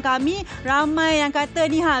laman sesawang kami, ramai yang kata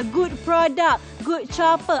ni good product, good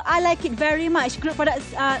chopper, I like it very much, good product,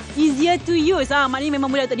 easier to use. Maknanya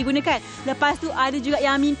memang mudah untuk digunakan. Lepas tu ada juga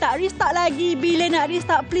yang minta restock lagi. Bila nak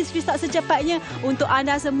restock, please restock secepatnya. Untuk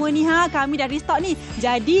anda semua ni kami dah restock ni.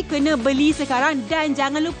 Jadi kena beli sekarang dan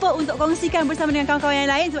jangan lupa untuk kongsikan bersama dengan kawan-kawan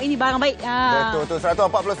yang lain sebab ini barang baik. Betul tu,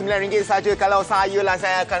 RM149 saja. Kalau saya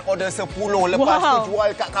akan order 10. Lepas tu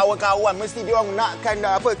jual kat kawan-kawan. Mesti diorang nakkan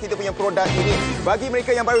kita punya produk ini. Bagi mereka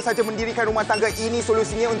yang baru saja mendirikan rumah tangga, ini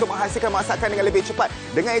solusinya untuk menghasilkan masakan dengan lebih lebih cepat.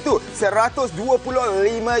 Dengan itu, 125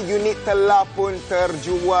 unit telah pun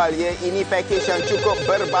terjual. Ya, ini package yang cukup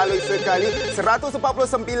berbaloi sekali.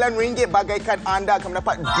 RM149 bagaikan anda akan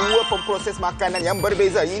mendapat 2 pemproses makanan yang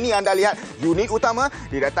berbeza. Ini anda lihat, unit utama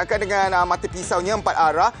didatangkan dengan mata pisaunya 4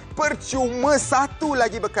 arah. Percuma satu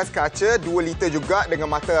lagi bekas kaca, 2 liter juga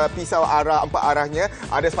dengan mata pisau arah 4 arahnya.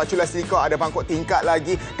 Ada spatula silikon, ada mangkuk tingkat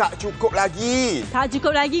lagi. Tak cukup lagi. Tak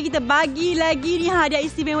cukup lagi, kita bagi lagi ni hadiah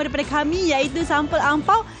istimewa daripada kami, iaitu sampel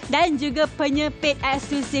ampau dan juga penyepit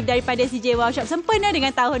eksklusif daripada CJ Wow Shop sempena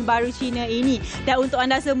dengan Tahun Baru Cina ini. Dan untuk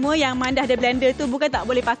anda semua yang mandah ada blender tu, bukan tak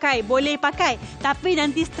boleh pakai, boleh pakai. Tapi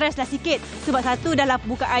nanti streslah sikit. Sebab satu dah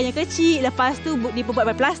bukaan yang kecil, lepas tu dibuat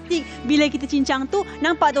dari plastik. Bila kita cincang tu,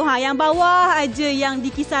 nampak tu yang bawah aja yang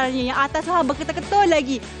di kisarnya, yang atas berketul-ketul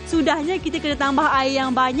lagi. Sudahnya kita kena tambah air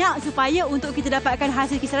yang banyak supaya untuk kita dapatkan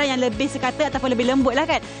hasil kisaran yang lebih sekata ataupun lebih lembut lah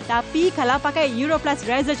kan. Tapi kalau pakai Europlus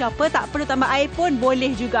Razor Chopper, tak perlu tambah air pun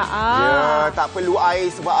boleh juga. Ya, tak perlu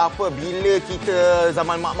air sebab apa? Bila kita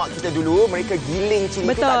zaman mak-mak kita dulu, mereka giling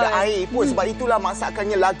cili tu tak ada air pun. Sebab itulah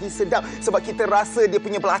masakannya lagi sedap. Sebab kita rasa dia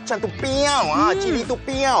punya belacan tu piau. Cili tu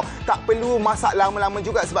piau. Tak perlu masak lama-lama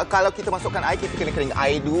juga. Sebab kalau kita masukkan air, kita kena kering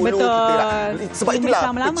air dulu. Sebab itulah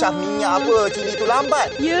pecah minyak apa, cili tu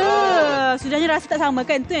lambat. Ya, sudahnya rasa tak sama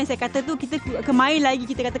kan. Tu yang saya kata tu, kita kemarin lagi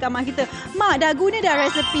kita kata kat mak kita, mak dah guna dah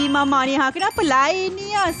resepi mama ni. Kenapa lain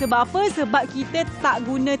ni? Sebab apa? Sebab kita tak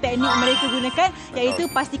guna teknik mereka gunakan, iaitu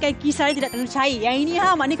pastikan kisaran tidak terlalu cair. Yang ini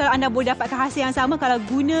maknanya kalau anda boleh dapatkan hasil yang sama kalau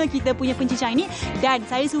guna kita punya pencincang ini. Dan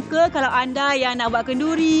saya suka kalau anda yang nak buat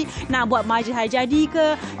kenduri, nak buat majlis hari jadi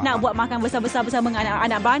ke, nak buat makan besar-besar bersama dengan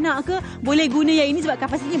anak-anak beranak ke, boleh guna yang ini sebab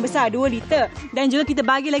kapasitinya besar, 2 liter. Dan juga kita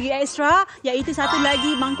bagi lagi ekstra, iaitu satu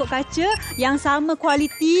lagi mangkuk kaca yang sama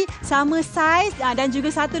kualiti, sama saiz, dan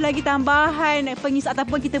juga satu lagi tambahan pengisap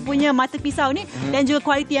ataupun kita punya mata pisau ni, dan juga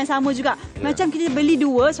kualiti yang sama juga. Macam kita beli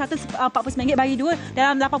 2, RM149 bagi 2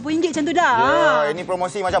 dalam RM80 macam tu dah. Ya, ini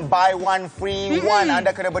promosi macam buy one free one.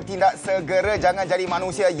 Anda kena bertindak segera, jangan jadi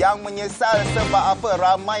manusia yang menyesal. Sebab apa?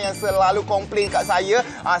 Ramai yang selalu komplain kat saya.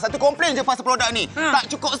 Satu komplain je pasal produk ni, tak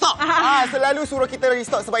cukup stok. Selalu suruh kita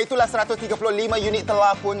restock. Sebab itulah 135 unit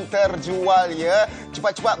telah pun terjual. Ya,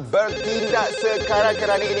 cepat-cepat bertindak sekarang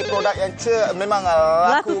kerana ini produk yang memang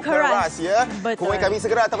laku keras. Ya, hubungi kami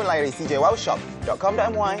segera ataupun layari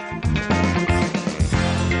cjwowshop.com.my.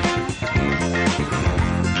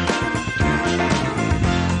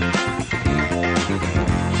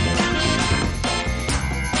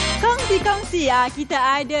 Kongsi kita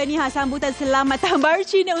ada ni sambutan selamat Tahun Baru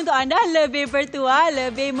Cina untuk anda, lebih bertuah,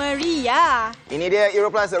 lebih meriah. Ini dia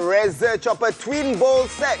Europlus Razor Chopper Twin Bowl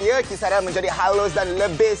Set ya. Kisaran menjadi halus dan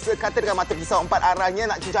lebih sekata dengan mata pisau 4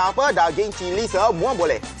 arahnya. Nak cincang apa? Daging, cili, semua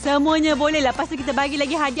boleh. Semuanya boleh. Lepas tu kita bagi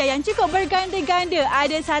lagi hadiah yang cukup berganda-ganda.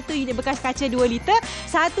 Ada satu unit bekas kaca 2 liter,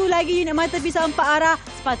 satu lagi unit mata pisau 4 arah,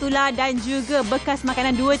 spatula dan juga bekas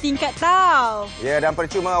makanan 2 tingkat tau. Ya, dan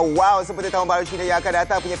percuma wow seperti Tahun Baru Cina yang akan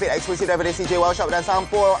datang, punya paid eksklusif daripada CJ Wow Shop dan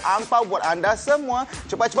sampul ampau buat anda semua.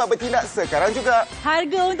 Cepat-cepat bertindak sekarang juga.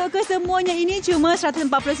 Harga untuk kesemuanya ini cuma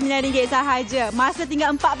RM149 sahaja. Masa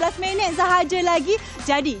tinggal 14 minit sahaja lagi.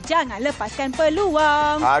 Jadi jangan lepaskan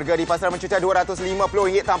peluang. Harga di pasaran mencucah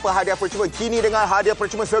RM250 tanpa hadiah percuma. Kini dengan hadiah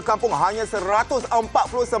percuma sekampung hanya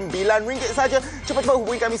RM149 saja. Cepat-cepat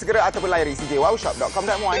hubungi kami segera ataupun layari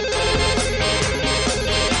cjwowshop.com.my.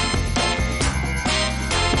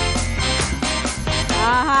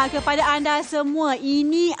 Kepada anda semua,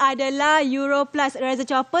 ini adalah Europlus Razor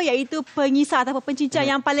Chopper, iaitu pengisar ataupun pencincang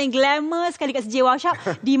yang paling glamour sekali kat CJ Wow Shop,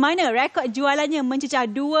 di mana rekod jualannya mencecah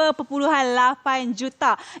 2.8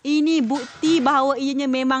 juta. Ini bukti bahawa ianya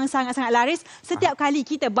memang sangat-sangat laris setiap kali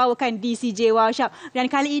kita bawakan di CJ Wow Shop. Dan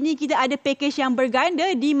kali ini kita ada package yang berganda,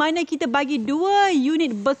 di mana kita bagi 2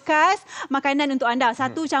 unit bekas makanan untuk anda.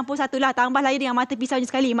 Satu campur satulah, tambah lagi dengan mata pisaunya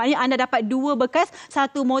sekali. Maknanya anda dapat 2 bekas,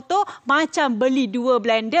 1 motor, macam beli 2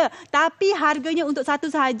 blender. Tapi harganya untuk satu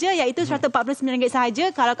sahaja, iaitu RM149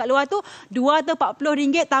 sahaja. Kalau kat luar tu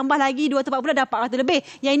RM240, tambah lagi RM240 dapat RM400 lebih.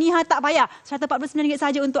 Yang ini tak payah, RM149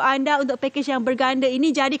 sahaja untuk anda, untuk package yang berganda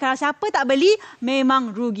ini. Jadi kalau siapa tak beli,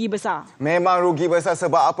 memang rugi besar. Memang rugi besar.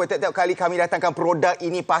 Sebab apa? Tiap-tiap kali kami datangkan produk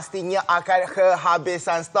ini, pastinya akan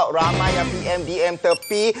kehabisan stok. Ramai yang PM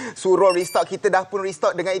tepi suruh restock. Kita dah pun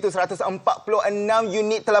restock. Dengan itu 146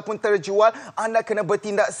 unit telah pun terjual. Anda kena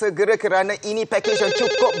bertindak segera kerana ini package yang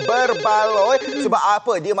cukup berbaloi. Sebab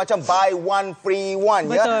apa? Dia macam buy one free one.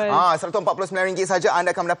 Betul. Ya. RM149 saja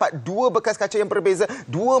anda akan mendapat 2 bekas kaca yang berbeza,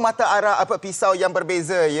 2 mata arah pisau yang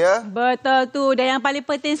berbeza, ya. Betul tu. Dan yang paling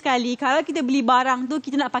penting sekali, kalau kita beli barang tu,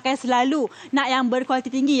 kita nak pakai selalu. Nak yang berkualiti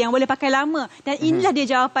tinggi, yang boleh pakai lama. Dan inilah dia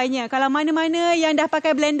jawapannya. Kalau mana-mana yang dah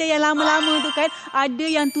pakai blender yang lama-lama tu kan, ada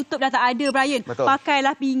yang tutup dah tak ada, Brian. Betul.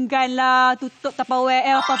 Pakailah pinggan lah, tutup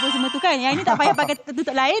Tupperware, apa-apa semua tu kan. Yang ini tak payah pakai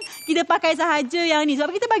tutup lain, kita pakai sahaja yang ni.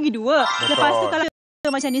 Sebab kita bagi 2. Betul. Lepas tu kalau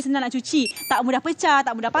macam ni senang nak cuci, tak mudah pecah,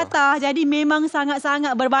 tak mudah patah. Jadi memang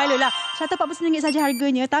sangat-sangat berbaloi lah. RM149 saja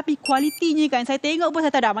harganya, tapi kualitinya kan, saya tengok pun saya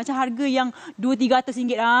tak ada macam harga yang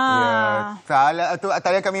RM200-300 Ya. Salah tu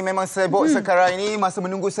talian kami memang sibuk sekarang ini, masa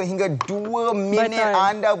menunggu sehingga 2 minit. Betul.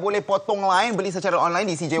 Anda boleh potong line, beli secara online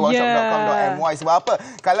di cjworkshop.com.my. Sebab apa?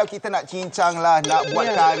 Kalau kita nak cincang lah, nak buat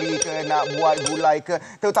kari ke, nak buat gulai ke,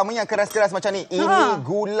 terutamanya yang keras-keras macam ni. Ini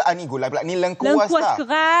gulai pula. Ni lengkuas tak?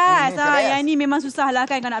 Keras. Yang ni memang susah lah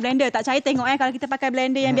kan kalau nak blender. Tak percaya tengok kalau kita pakai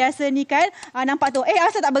blender yang biasa ni kan, nampak tu.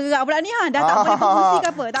 Asal tak bergerak pula ni dah tak boleh berfungsi ke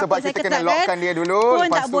apa? Tak sebab apa, kita saya kena lockkan dia dulu. Pun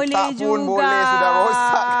lepas tak tu boleh tak juga. pun boleh, sudah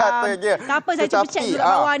rosak katanya. Tak apa, saya cuba check dulu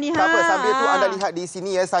bawah ni. Tak apa, sambil tu anda lihat di sini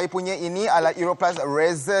ya, saya punya ini alat Europlus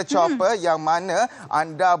razor chopper yang mana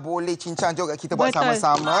anda boleh cincang juga. Kita buat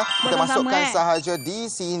sama-sama. Kita masukkan sahaja di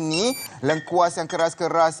sini lengkuas yang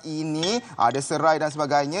keras-keras ini, ada serai dan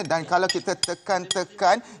sebagainya, dan kalau kita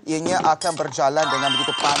tekan-tekan ianya akan berjalan dengan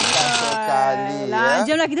begitu pantas sekali ya.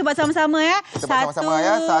 Jomlah kita buat sama-sama ya. Kita buat sama-sama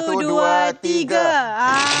ya. 1, 2, 3.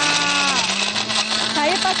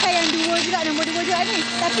 Saya pakai yang 2 juga, nombor 2 juga ni.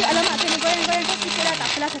 Tapi alamak, kena goreng-goreng sikit lah. Tak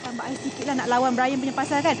apalah, saya tambah air sikit lah. Nak lawan Brian punya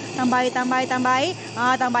pasal kan. Tambah air.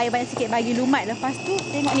 Tambah air banyak sikit, bagi lumat. Lepas tu,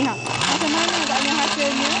 tengok ni macam mana agaknya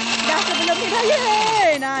hasilnya. Dah sebelum ni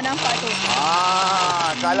Brian. Nampak tu.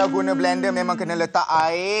 Kalau guna blender memang kena letak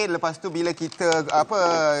air. Lepas tu bila kita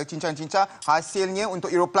cincang-cincang, hasilnya untuk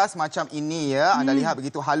Europlus macam ini ya. Anda lihat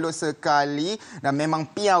begitu halus sekali. Dan memang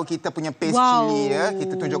piau kita punya paste cili ya.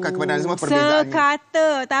 Kita tunjukkan kepada anda semua perbezaannya.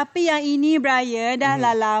 Tapi yang ini Brian dah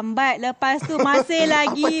lah lambat. Lepas tu masih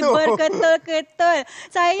lagi berketul-ketul.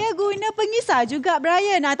 Saya guna pengisar juga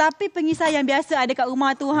Brian. Tapi pengisar yang biasa ada kat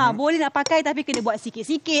rumah tu boleh nak pakai tapi kena buat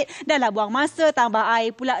sikit-sikit. Dah lah buang masa, tambah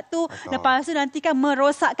air pula tu. Lepas tu nanti kan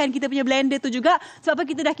merosakkan kita punya blender tu juga. Sebab apa,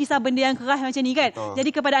 kita dah kisar benda yang keras macam ni kan. Jadi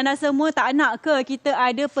kepada anda semua, tak nak ke kita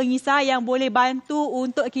ada pengisar yang boleh bantu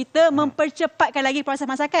untuk kita mempercepatkan lagi proses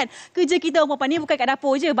masakan. Kerja kita orang perempuan ni bukan kat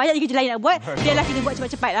dapur je. Banyak kerja lain nak buat. Biarlah kita buat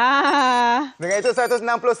cepat-cepat. Dengan itu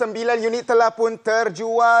 169 unit telah pun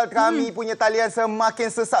terjual. Kami punya talian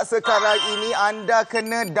semakin sesak sekarang ini. Anda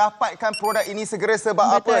kena dapatkan produk ini segera.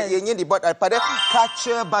 Sebab apa? Ianya dibuat daripada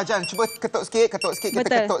kaca bajaan. Cuba ketuk sikit.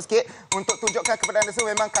 Kita ketuk sikit. Untuk tunjukkan kepada anda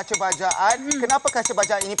semua memang kaca bajaan. Kenapa kaca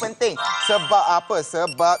bajaan ini penting? Sebab apa?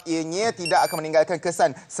 Sebab ianya tidak akan meninggalkan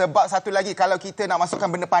kesan. Sebab satu lagi, kalau kita nak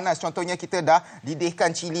masukkan benda panas, contohnya kita dah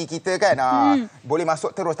didihkan cili kita kan. Boleh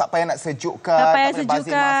masuk terus. Tak payah nak sejukkan. Tak payah sejukkan.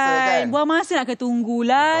 Masa, kan? Buang masa nak tunggu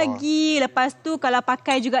lagi. Lepas tu kalau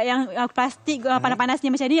pakai juga yang plastik panas-panas ni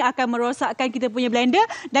macam ni akan merosakkan kita punya blender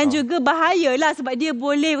dan juga bahayalah sebab dia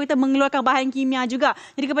boleh kita mengeluarkan bahan kimia juga.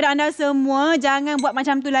 Jadi kepada anda semua, jangan buat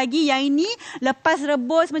macam tu lagi. Yang ini lepas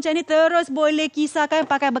rebus macam ni terus boleh kisarkan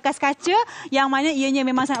pakai bekas kaca yang mana ianya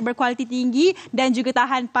memang sangat berkualiti tinggi dan juga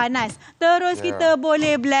tahan panas. Terus kita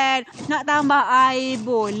boleh blend. Nak tambah air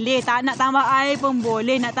boleh, tak nak tambah air pun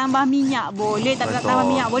boleh, nak tambah minyak boleh, tak nak tambah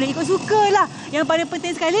minyak boleh, ikut sukalah. Yang paling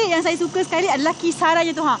penting sekali, yang saya suka sekali adalah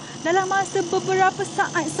kisarannya tu. Dalam masa beberapa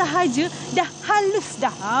saat sahaja dah halus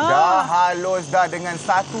dah. Dah halus dah dengan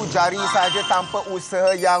satu jari saja tanpa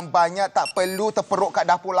usaha yang banyak. Tak perlu terperuk kat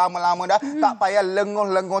dapur lama-lama dah. Tak payah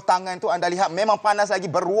lenguh-lenguh tangan tu. Anda lihat memang panas lagi,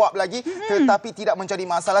 beruap lagi. Tetapi tidak menjadi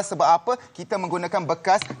masalah sebab apa? Kita menggunakan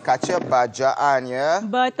bekas kaca bajaan ya.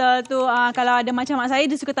 Betul tu. Kalau ada macam mak saya,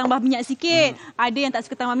 dia suka tambah minyak sikit. Ada yang tak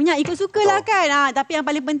suka tambah minyak, ikut sukalah kan. Tapi yang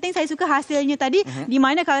paling penting saya suka hasilnya tadi. Di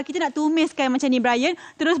mana kalau kita nak tumiskan macam ni Brian,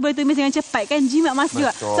 terus boleh tumis dengan cepat kan, jimat mas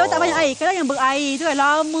juga. Sebab tak banyak air. Kalau yang berair tu kan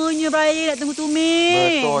lamanya Brian nak tunggu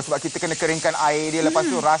tumis. Betul, sebab kita kena keringkan air dia. Lepas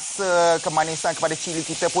tu rasa kemanisan kepada cili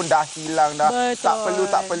kita pun dah hilang dah.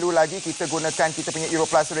 Tak perlu lagi kita gunakan kita punya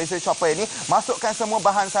Europlus razor chopper ini. Masukkan semua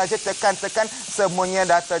bahan saja, tekan-tekan semuanya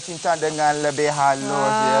dah tercincang dengan lebih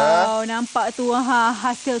halus ya. Nampak tu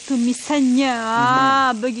hasil tumisannya.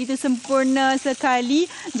 Begitu sempurna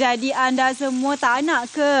sekali. Jadi anda semua tak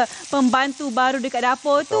nak ke pembantu baru dekat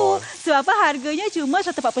dapur tu. Sebab apa, harganya cuma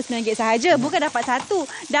RM149 sahaja. Bukan dapat satu,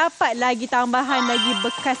 dapat lagi tambahan lagi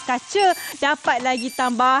bekas kaca, dapat lagi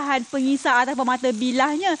tambahan pengisar ataupun mata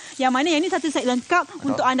bilahnya. Yang mana yang ini satu set lengkap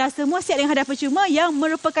untuk anda semua, siap dengan hadiah percuma yang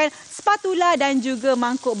merupakan spatula dan juga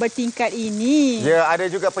mangkuk bertingkat ini. Ya, ada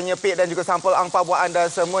juga penyepit dan juga sampul angpau buat anda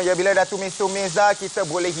semua. Ya, bila dah tumis-tumis dah, kita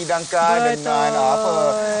boleh hidangkan dengan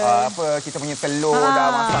apa kita punya telur dah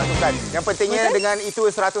masak tu kan. Yang pentingnya dengan itu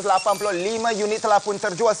 185 unit telah pun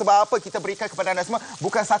terjual. Sebab apa? Kita berikan kepada anda semua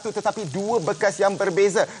bukan satu tetapi dua bekas yang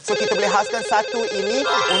berbeza. So kita boleh khaskan satu ini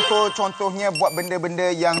untuk contohnya buat benda-benda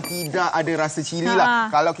yang tidak ada rasa cili lah.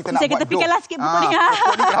 Kalau kita nak buat kita fikirlah sikit pokok ni.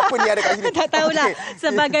 Pokok ni kenapa ni ada kat sini? Tak tahulah.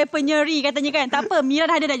 Sebagai penyeri katanya kan. Tak apa, Mira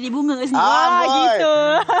dah ada dah jadi bunga kat sini. Gitu.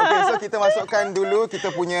 Okey, so kita masukkan dulu kita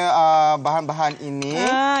punya bahan-bahan ini.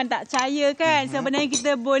 Tak percaya kan. Sebenarnya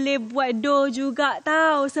kita boleh buat dough juga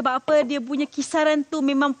tahu. Sebab apa? Dia punya kisaran tu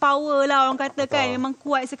memang power lah orang kata kan. Memang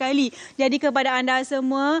kuat sekali. Jadi kepada anda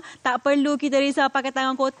semua, tak perlu kita risau pakai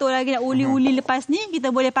tangan kotor lagi nak uli-uli lepas ni. Kita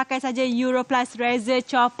boleh pakai saja Europlus Razor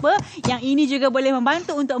Chopper. Yang ini juga boleh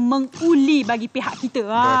membantu untuk menguli bagi pihak kita.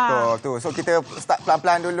 Betul tu. So kita start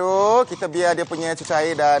pelan-pelan dulu. Kita biar dia punya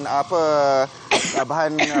cecair dan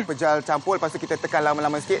bahan pejal campur. Lepas tu kita tekan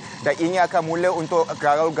lama-lama sikit. Dan ini akan mula untuk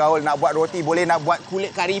gaul-gaul. Nak buat roti boleh, nak buat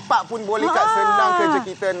kulit karipak pun boleh Kak. Senang kerja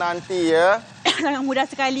kita nanti ya. Sangat mudah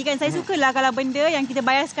sekali kan. Saya sukalah kalau benda yang kita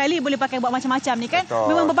bayar sekali boleh pakai buat macam-macam ni kan. Betul.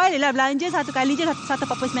 Memang berbalik lah. Belanja satu kali je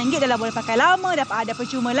RM149 dah boleh pakai lama. Dapat ada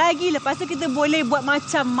percuma lagi. Lepas tu kita boleh buat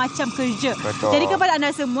macam-macam kerja. Betul. Jadi kepada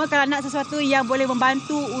anda semua, kalau nak sesuatu yang boleh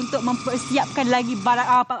membantu untuk mempersiapkan lagi barang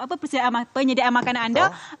penyediaan makanan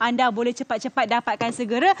anda, anda boleh cepat-cepat dapatkan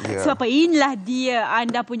segera. Sebab inilah dia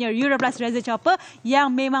anda punya Europlus Razor Chopper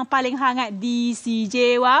yang memang paling hangat di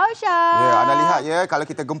CJ Wow Shop. Ya, anda lihat ya, kalau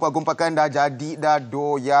kita gempar-gemparkan dah jadi dah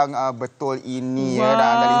dough yang betul ini ya. Dan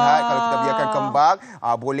anda lihat kalau kita biarkan kembang,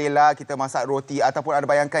 bolehlah kita masak roti ataupun anda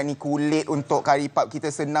bayangkan ni kulit untuk karipap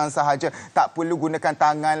kita senang sahaja. Tak perlu gunakan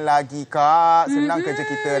tangan lagi Kak. Senang kerja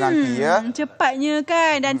kita nanti ya. Cepatnya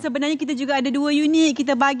kan. Dan sebenarnya kita juga ada 2 unit.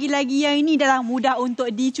 Kita bagi lagi yang ini dalam mudah untuk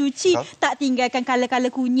dicuci. Tak tinggalkan kala-kala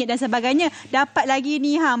kunyit dan sebagainya. Dapat lagi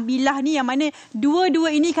ni bilah ni yang mana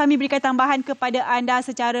dua-dua ini kami berikan tambahan kepada anda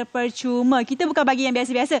secara percuma. Kita bukan bagi yang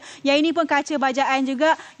biasa-biasa. Yang ini pun kaca bajaan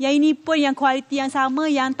juga. Yang ini pun yang kualiti yang sama,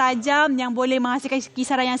 yang tajam, yang boleh menghasilkan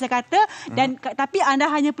kisaran yang saya kata. Dan tapi anda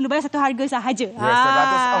hanya perlu bayar satu harga sahaja.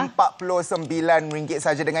 Ya, RM149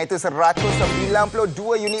 saja. Dengan itu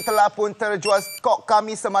 192 unit telah pun terjual. Stok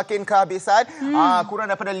kami semakin kehabisan.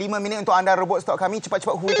 Kurang daripada 5 minit untuk anda rebut stok kami.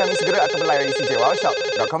 Cepat-cepat hubungi kami segera atau berlayar di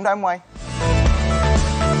cjwowshop.com.my.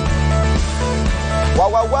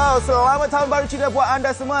 Wow. Selamat tahun baru Cina buat anda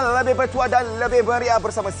semua. Lebih bertuah dan lebih meriah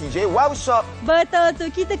bersama CJ Wow Shop. Betul tu.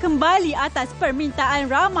 Kita kembali atas permintaan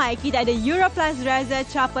ramai. Kita ada Europlus Razor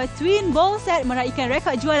Chopper Twin Bowl Set meraikan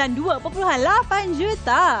rekod jualan 2.8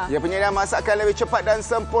 juta. Ia penyediaan masakan lebih cepat dan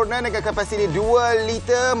sempurna dengan kapasiti 2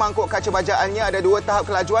 liter. Mangkuk kaca bajaannya ada 2 tahap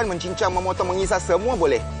kelajuan. Mencincang, memotong, mengisar semua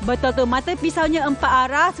boleh. Betul tu. Mata pisaunya 4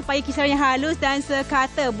 arah supaya kisarannya halus dan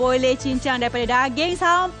sekata. Boleh cincang daripada daging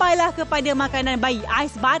sampailah kepada makanan bayi.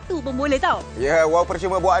 Ais batu pun boleh tau. Ya, wow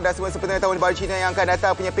percuma buat anda semua sepenuhnya tahun baru Cina yang akan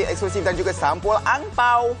datang. Penyepit eksklusif dan juga sampul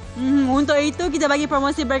angpau. Untuk itu kita bagi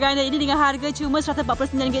promosi berganda ini dengan harga cuma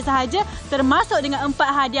RM149 sahaja, termasuk dengan 4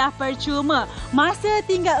 hadiah percuma. Masa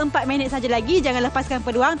tinggal 4 minit saja lagi. Jangan lepaskan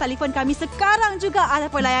peluang. Telefon kami sekarang juga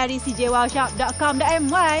ataupun layari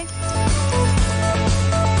cjwowshop.com.my.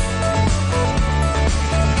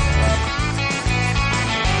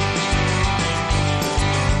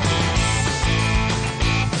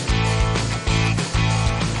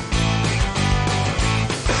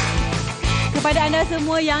 Kepada anda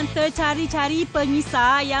semua yang tercari-cari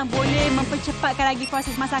pengisar yang boleh mempercepatkan lagi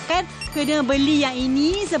proses masakan, kena beli yang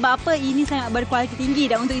ini. Sebab apa? Ini sangat berkualiti tinggi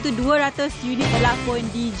dan untuk itu 200 unit telah pun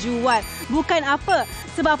dijual. Bukan apa.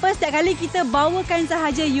 Sebab apa? Setiap kali kita bawakan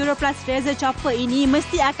sahaja Europlus Razor Chopper ini,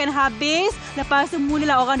 mesti akan habis. Lepas tu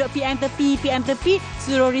mulalah orang duk PM tepi,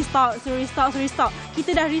 suruh restock.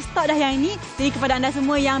 Kita dah restock dah yang ini. Jadi kepada anda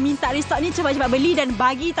semua yang minta restock ni, cepat-cepat beli dan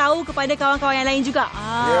bagi tahu kepada kawan-kawan yang lain juga.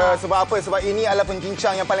 Ya, sebab apa? Sebab ini adalah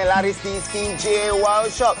pencincang yang paling laris di CJ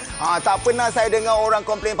Wow Shop. Tak pernah saya dengar orang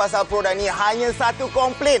komplain pasal produk ni. Hanya satu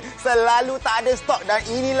komplain, selalu tak ada stok. Dan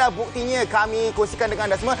inilah buktinya. Kami kongsikan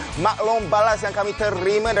dengan anda semua maklum balas yang kami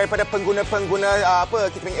terima daripada pengguna-pengguna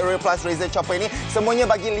kita punya Europlus Razor Chopper ini. Semuanya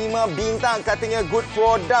bagi 5 bintang. Katanya good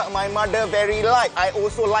product, my mother very like. I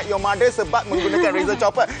also like your mother sebab menggunakan Razor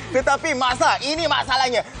Chopper. Tetapi ini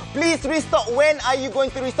masalahnya. Please restock. When are you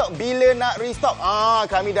going to restock? Bila nak restock?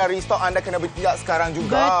 Kami dah restock. Anda kena bertindak sekarang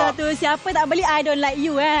juga. Betul tu. Siapa tak beli, I don't like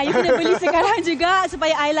you. You kena beli sekarang juga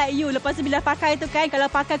supaya I like you. Lepas tu bila pakai tu kan,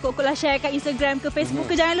 kalau pakai koklah share kat Instagram ke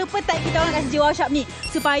Facebook ke, jangan lupa tag kita orang kat CJ Wow Shop ni.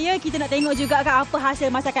 Supaya kita nak tengok juga kan apa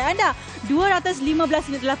hasil masakan anda. 215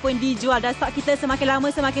 unit telah pun dijual dan stok kita semakin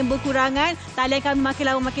lama semakin berkurangan. Talian kami makin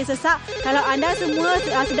lama makin sesak. Kalau anda semua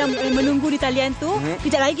sedang menunggu di talian tu,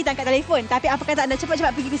 kejap lagi kita angkat telefon. Tapi apa kata anda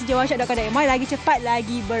cepat-cepat pergi ke CJWowShop.com.my, lagi cepat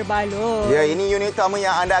lagi berbaloi. Ya, ini unit utama yang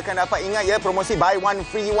anda akan dapat. Ingat ya, promosi buy one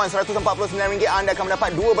free one, RM149. Anda akan mendapat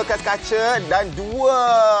 2 bekas kaca dan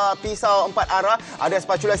 2 pisau 4 arah. Ada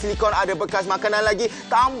spatula silikon, ada bekas makanan lagi.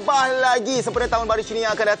 Tambah lagi sempena tahun baru Cina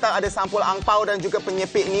yang akan datang, ada sampul angpau dan juga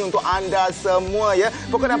penyepit ni untuk anda semua ya.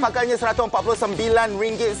 Pokok nampakannya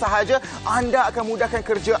RM149 sahaja. Anda akan mudahkan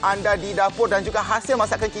kerja anda di dapur dan juga hasil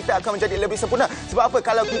masakan kita akan menjadi lebih sempurna. Sebab apa?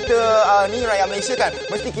 Kalau kita ni rakyat Malaysia kan,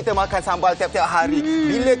 mesti kita makan sambal tiap-tiap hari.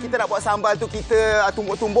 Bila kita nak buat sambal tu, kita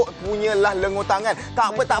tumbuk-tumbuk punyalah lengur tangan.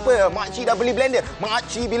 Tak apa. Makcik dah beli blender.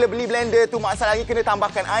 Makcik bila beli blender tu, masalahnya kena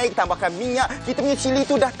tambahkan air, tambahkan minyak. Kita punya cili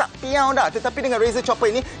tu dah tak piau dah. Tetapi dengan razor chopper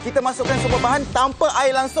ini, kita masukkan semua bahan tanpa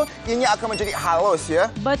air langsung, ianya akan menjadi halus ya.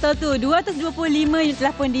 Betul tu. 225 unit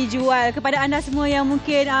telah pun dijual. Kepada anda semua yang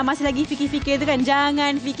mungkin masih lagi fikir-fikir tu kan,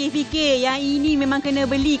 jangan fikir-fikir. Yang ini memang kena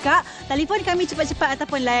beli kak. Telefon kami cepat-cepat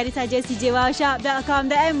ataupun layari saja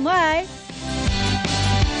CJWowShop.com.my.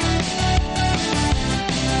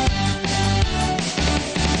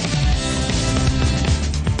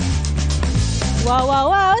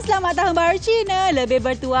 Wow. Selamat Tahun Baru Cina. Lebih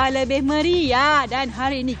bertuah, lebih meriah. Dan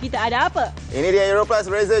hari ini kita ada apa? Ini dia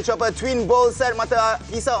Europlus Razor Chopper Twin Bowl Set mata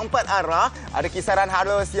pisau 4 arah. Ada kisaran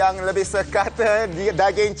halus yang lebih sekata,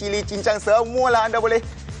 daging, cili, cincang, semualah anda boleh.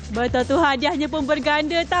 Betul tu, hadiahnya pun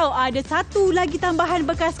berganda tau. Ada satu lagi tambahan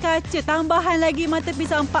bekas kaca, tambahan lagi mata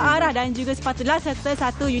pisau 4 arah dan juga spatula serta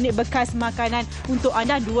 1 unit bekas makanan untuk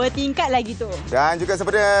anda 2 tingkat lagi tu. Dan juga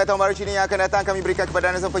seperti Tahun Baru Cina yang akan datang, kami berikan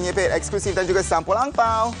kepada anda semua penyepit eksklusif dan juga sampul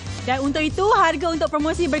angpau. Dan untuk itu, harga untuk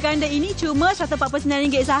promosi berganda ini cuma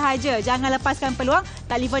RM149 sahaja. Jangan lepaskan peluang,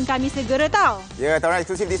 telefon kami segera tau. Ya, tawaran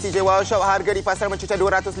eksklusif di CJ Wow Shop. Harga di pasaran mencecah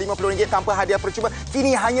RM250 tanpa hadiah percuma.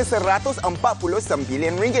 Kini hanya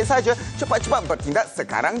RM149 saja. Cepat-cepat bertindak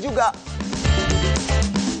sekarang juga.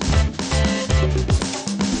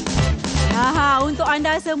 Untuk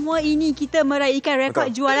anda semua ini kita meraihkan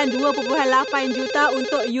rekod jualan 2.8 juta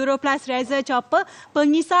untuk Europlus Razor Chopper,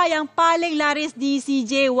 pengisar yang paling laris di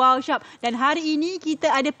CJ Wow Shop. Dan hari ini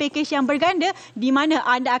kita ada package yang berganda di mana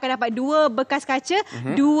anda akan dapat 2 bekas kaca,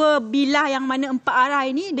 2 bilah yang mana 4 arah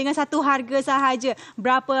ini dengan satu harga sahaja.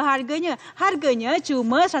 Berapa harganya? Harganya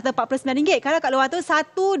cuma RM149. Kalau kat luar tu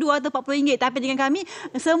RM1,240. Tapi dengan kami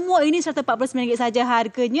semua ini RM149 saja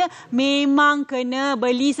harganya. Memang kena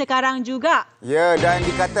beli sekarang juga. Ya, dan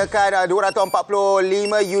dikatakan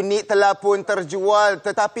 245 unit telah pun terjual.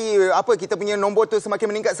 Tetapi kita punya nombor tu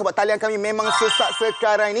semakin meningkat sebab talian kami memang sesak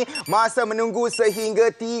sekarang ini. Masa menunggu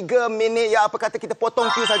sehingga 3 minit. Ya, apa kata kita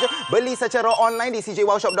potong queue saja. Beli secara online di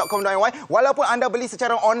cjwowshop.com.my. Walaupun anda beli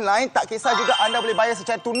secara online, tak kisah juga anda boleh bayar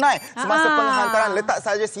secara tunai. Semasa penghantaran, letak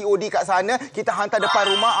saja COD kat sana. Kita hantar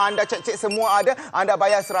depan rumah, anda cek-cek semua ada. Anda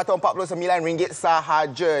bayar RM149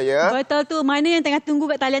 sahaja ya. Betul tu. Mana yang tengah tunggu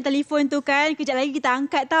kat talian telefon tu kan, kejap lagi kita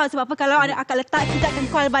angkat tau. Sebab apa, kalau anda akan letak, kita akan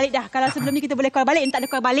call balik dah. Kalau sebelum ni kita boleh call balik, tak ada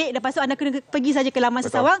call balik. Lepas tu anda kena pergi saja ke laman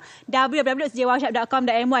sesawang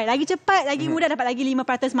www.cjwowshop.com.my. Lagi cepat, lagi mudah, dapat lagi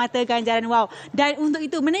 5% mata ganjaran wow. Dan untuk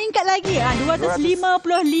itu meningkat lagi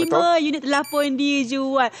 255 unit telah pun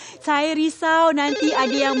dijual. Saya risau nanti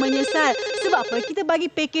ada yang menyesal. Sebab apa? Kita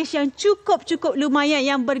bagi package yang cukup lumayan,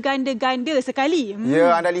 yang berganda-ganda sekali.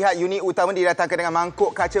 Ya, anda lihat unit utama didatangkan dengan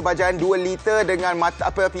mangkuk kaca bajaan 2 liter dengan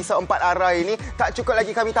pisau 4 arah ini. Tak cukup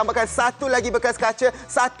lagi, kami tambahkan 1 lagi bekas kaca,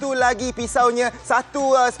 1 lagi pisaunya,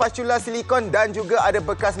 1 spatula silikon dan juga ada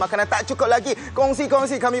bekas makanan. Tak cukup lagi.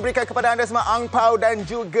 Kongsi-kongsi kami berikan kepada anda semua angpau dan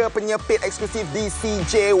juga penyepit eksklusif di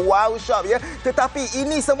CJ Wow Shop ya. Tetapi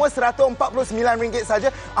ini semua RM149 saja.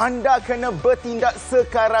 Anda kena bertindak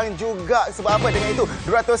sekarang juga. Sebab apa? Dengan itu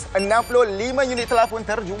 265 unit telah pun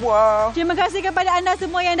terjual. Terima kasih kepada anda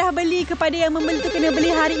semua yang dah beli. Kepada yang membeli tu kena beli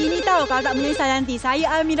hari ini tau. Kalau tak menyesal nanti.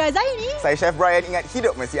 Saya Ameera. Saya Chef Brian. Ingat,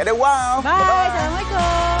 hidup mesti ada wow. Bye. Bye.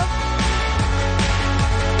 Assalamualaikum.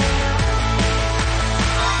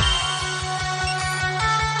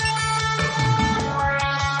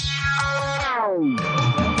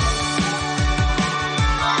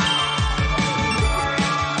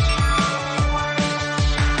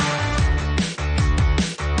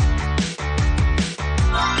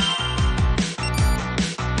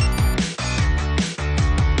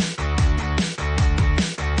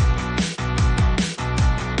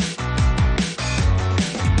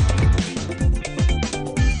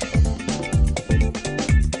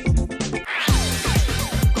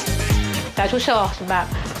 susah sebab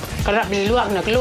kalau nak beli luar kena keluar.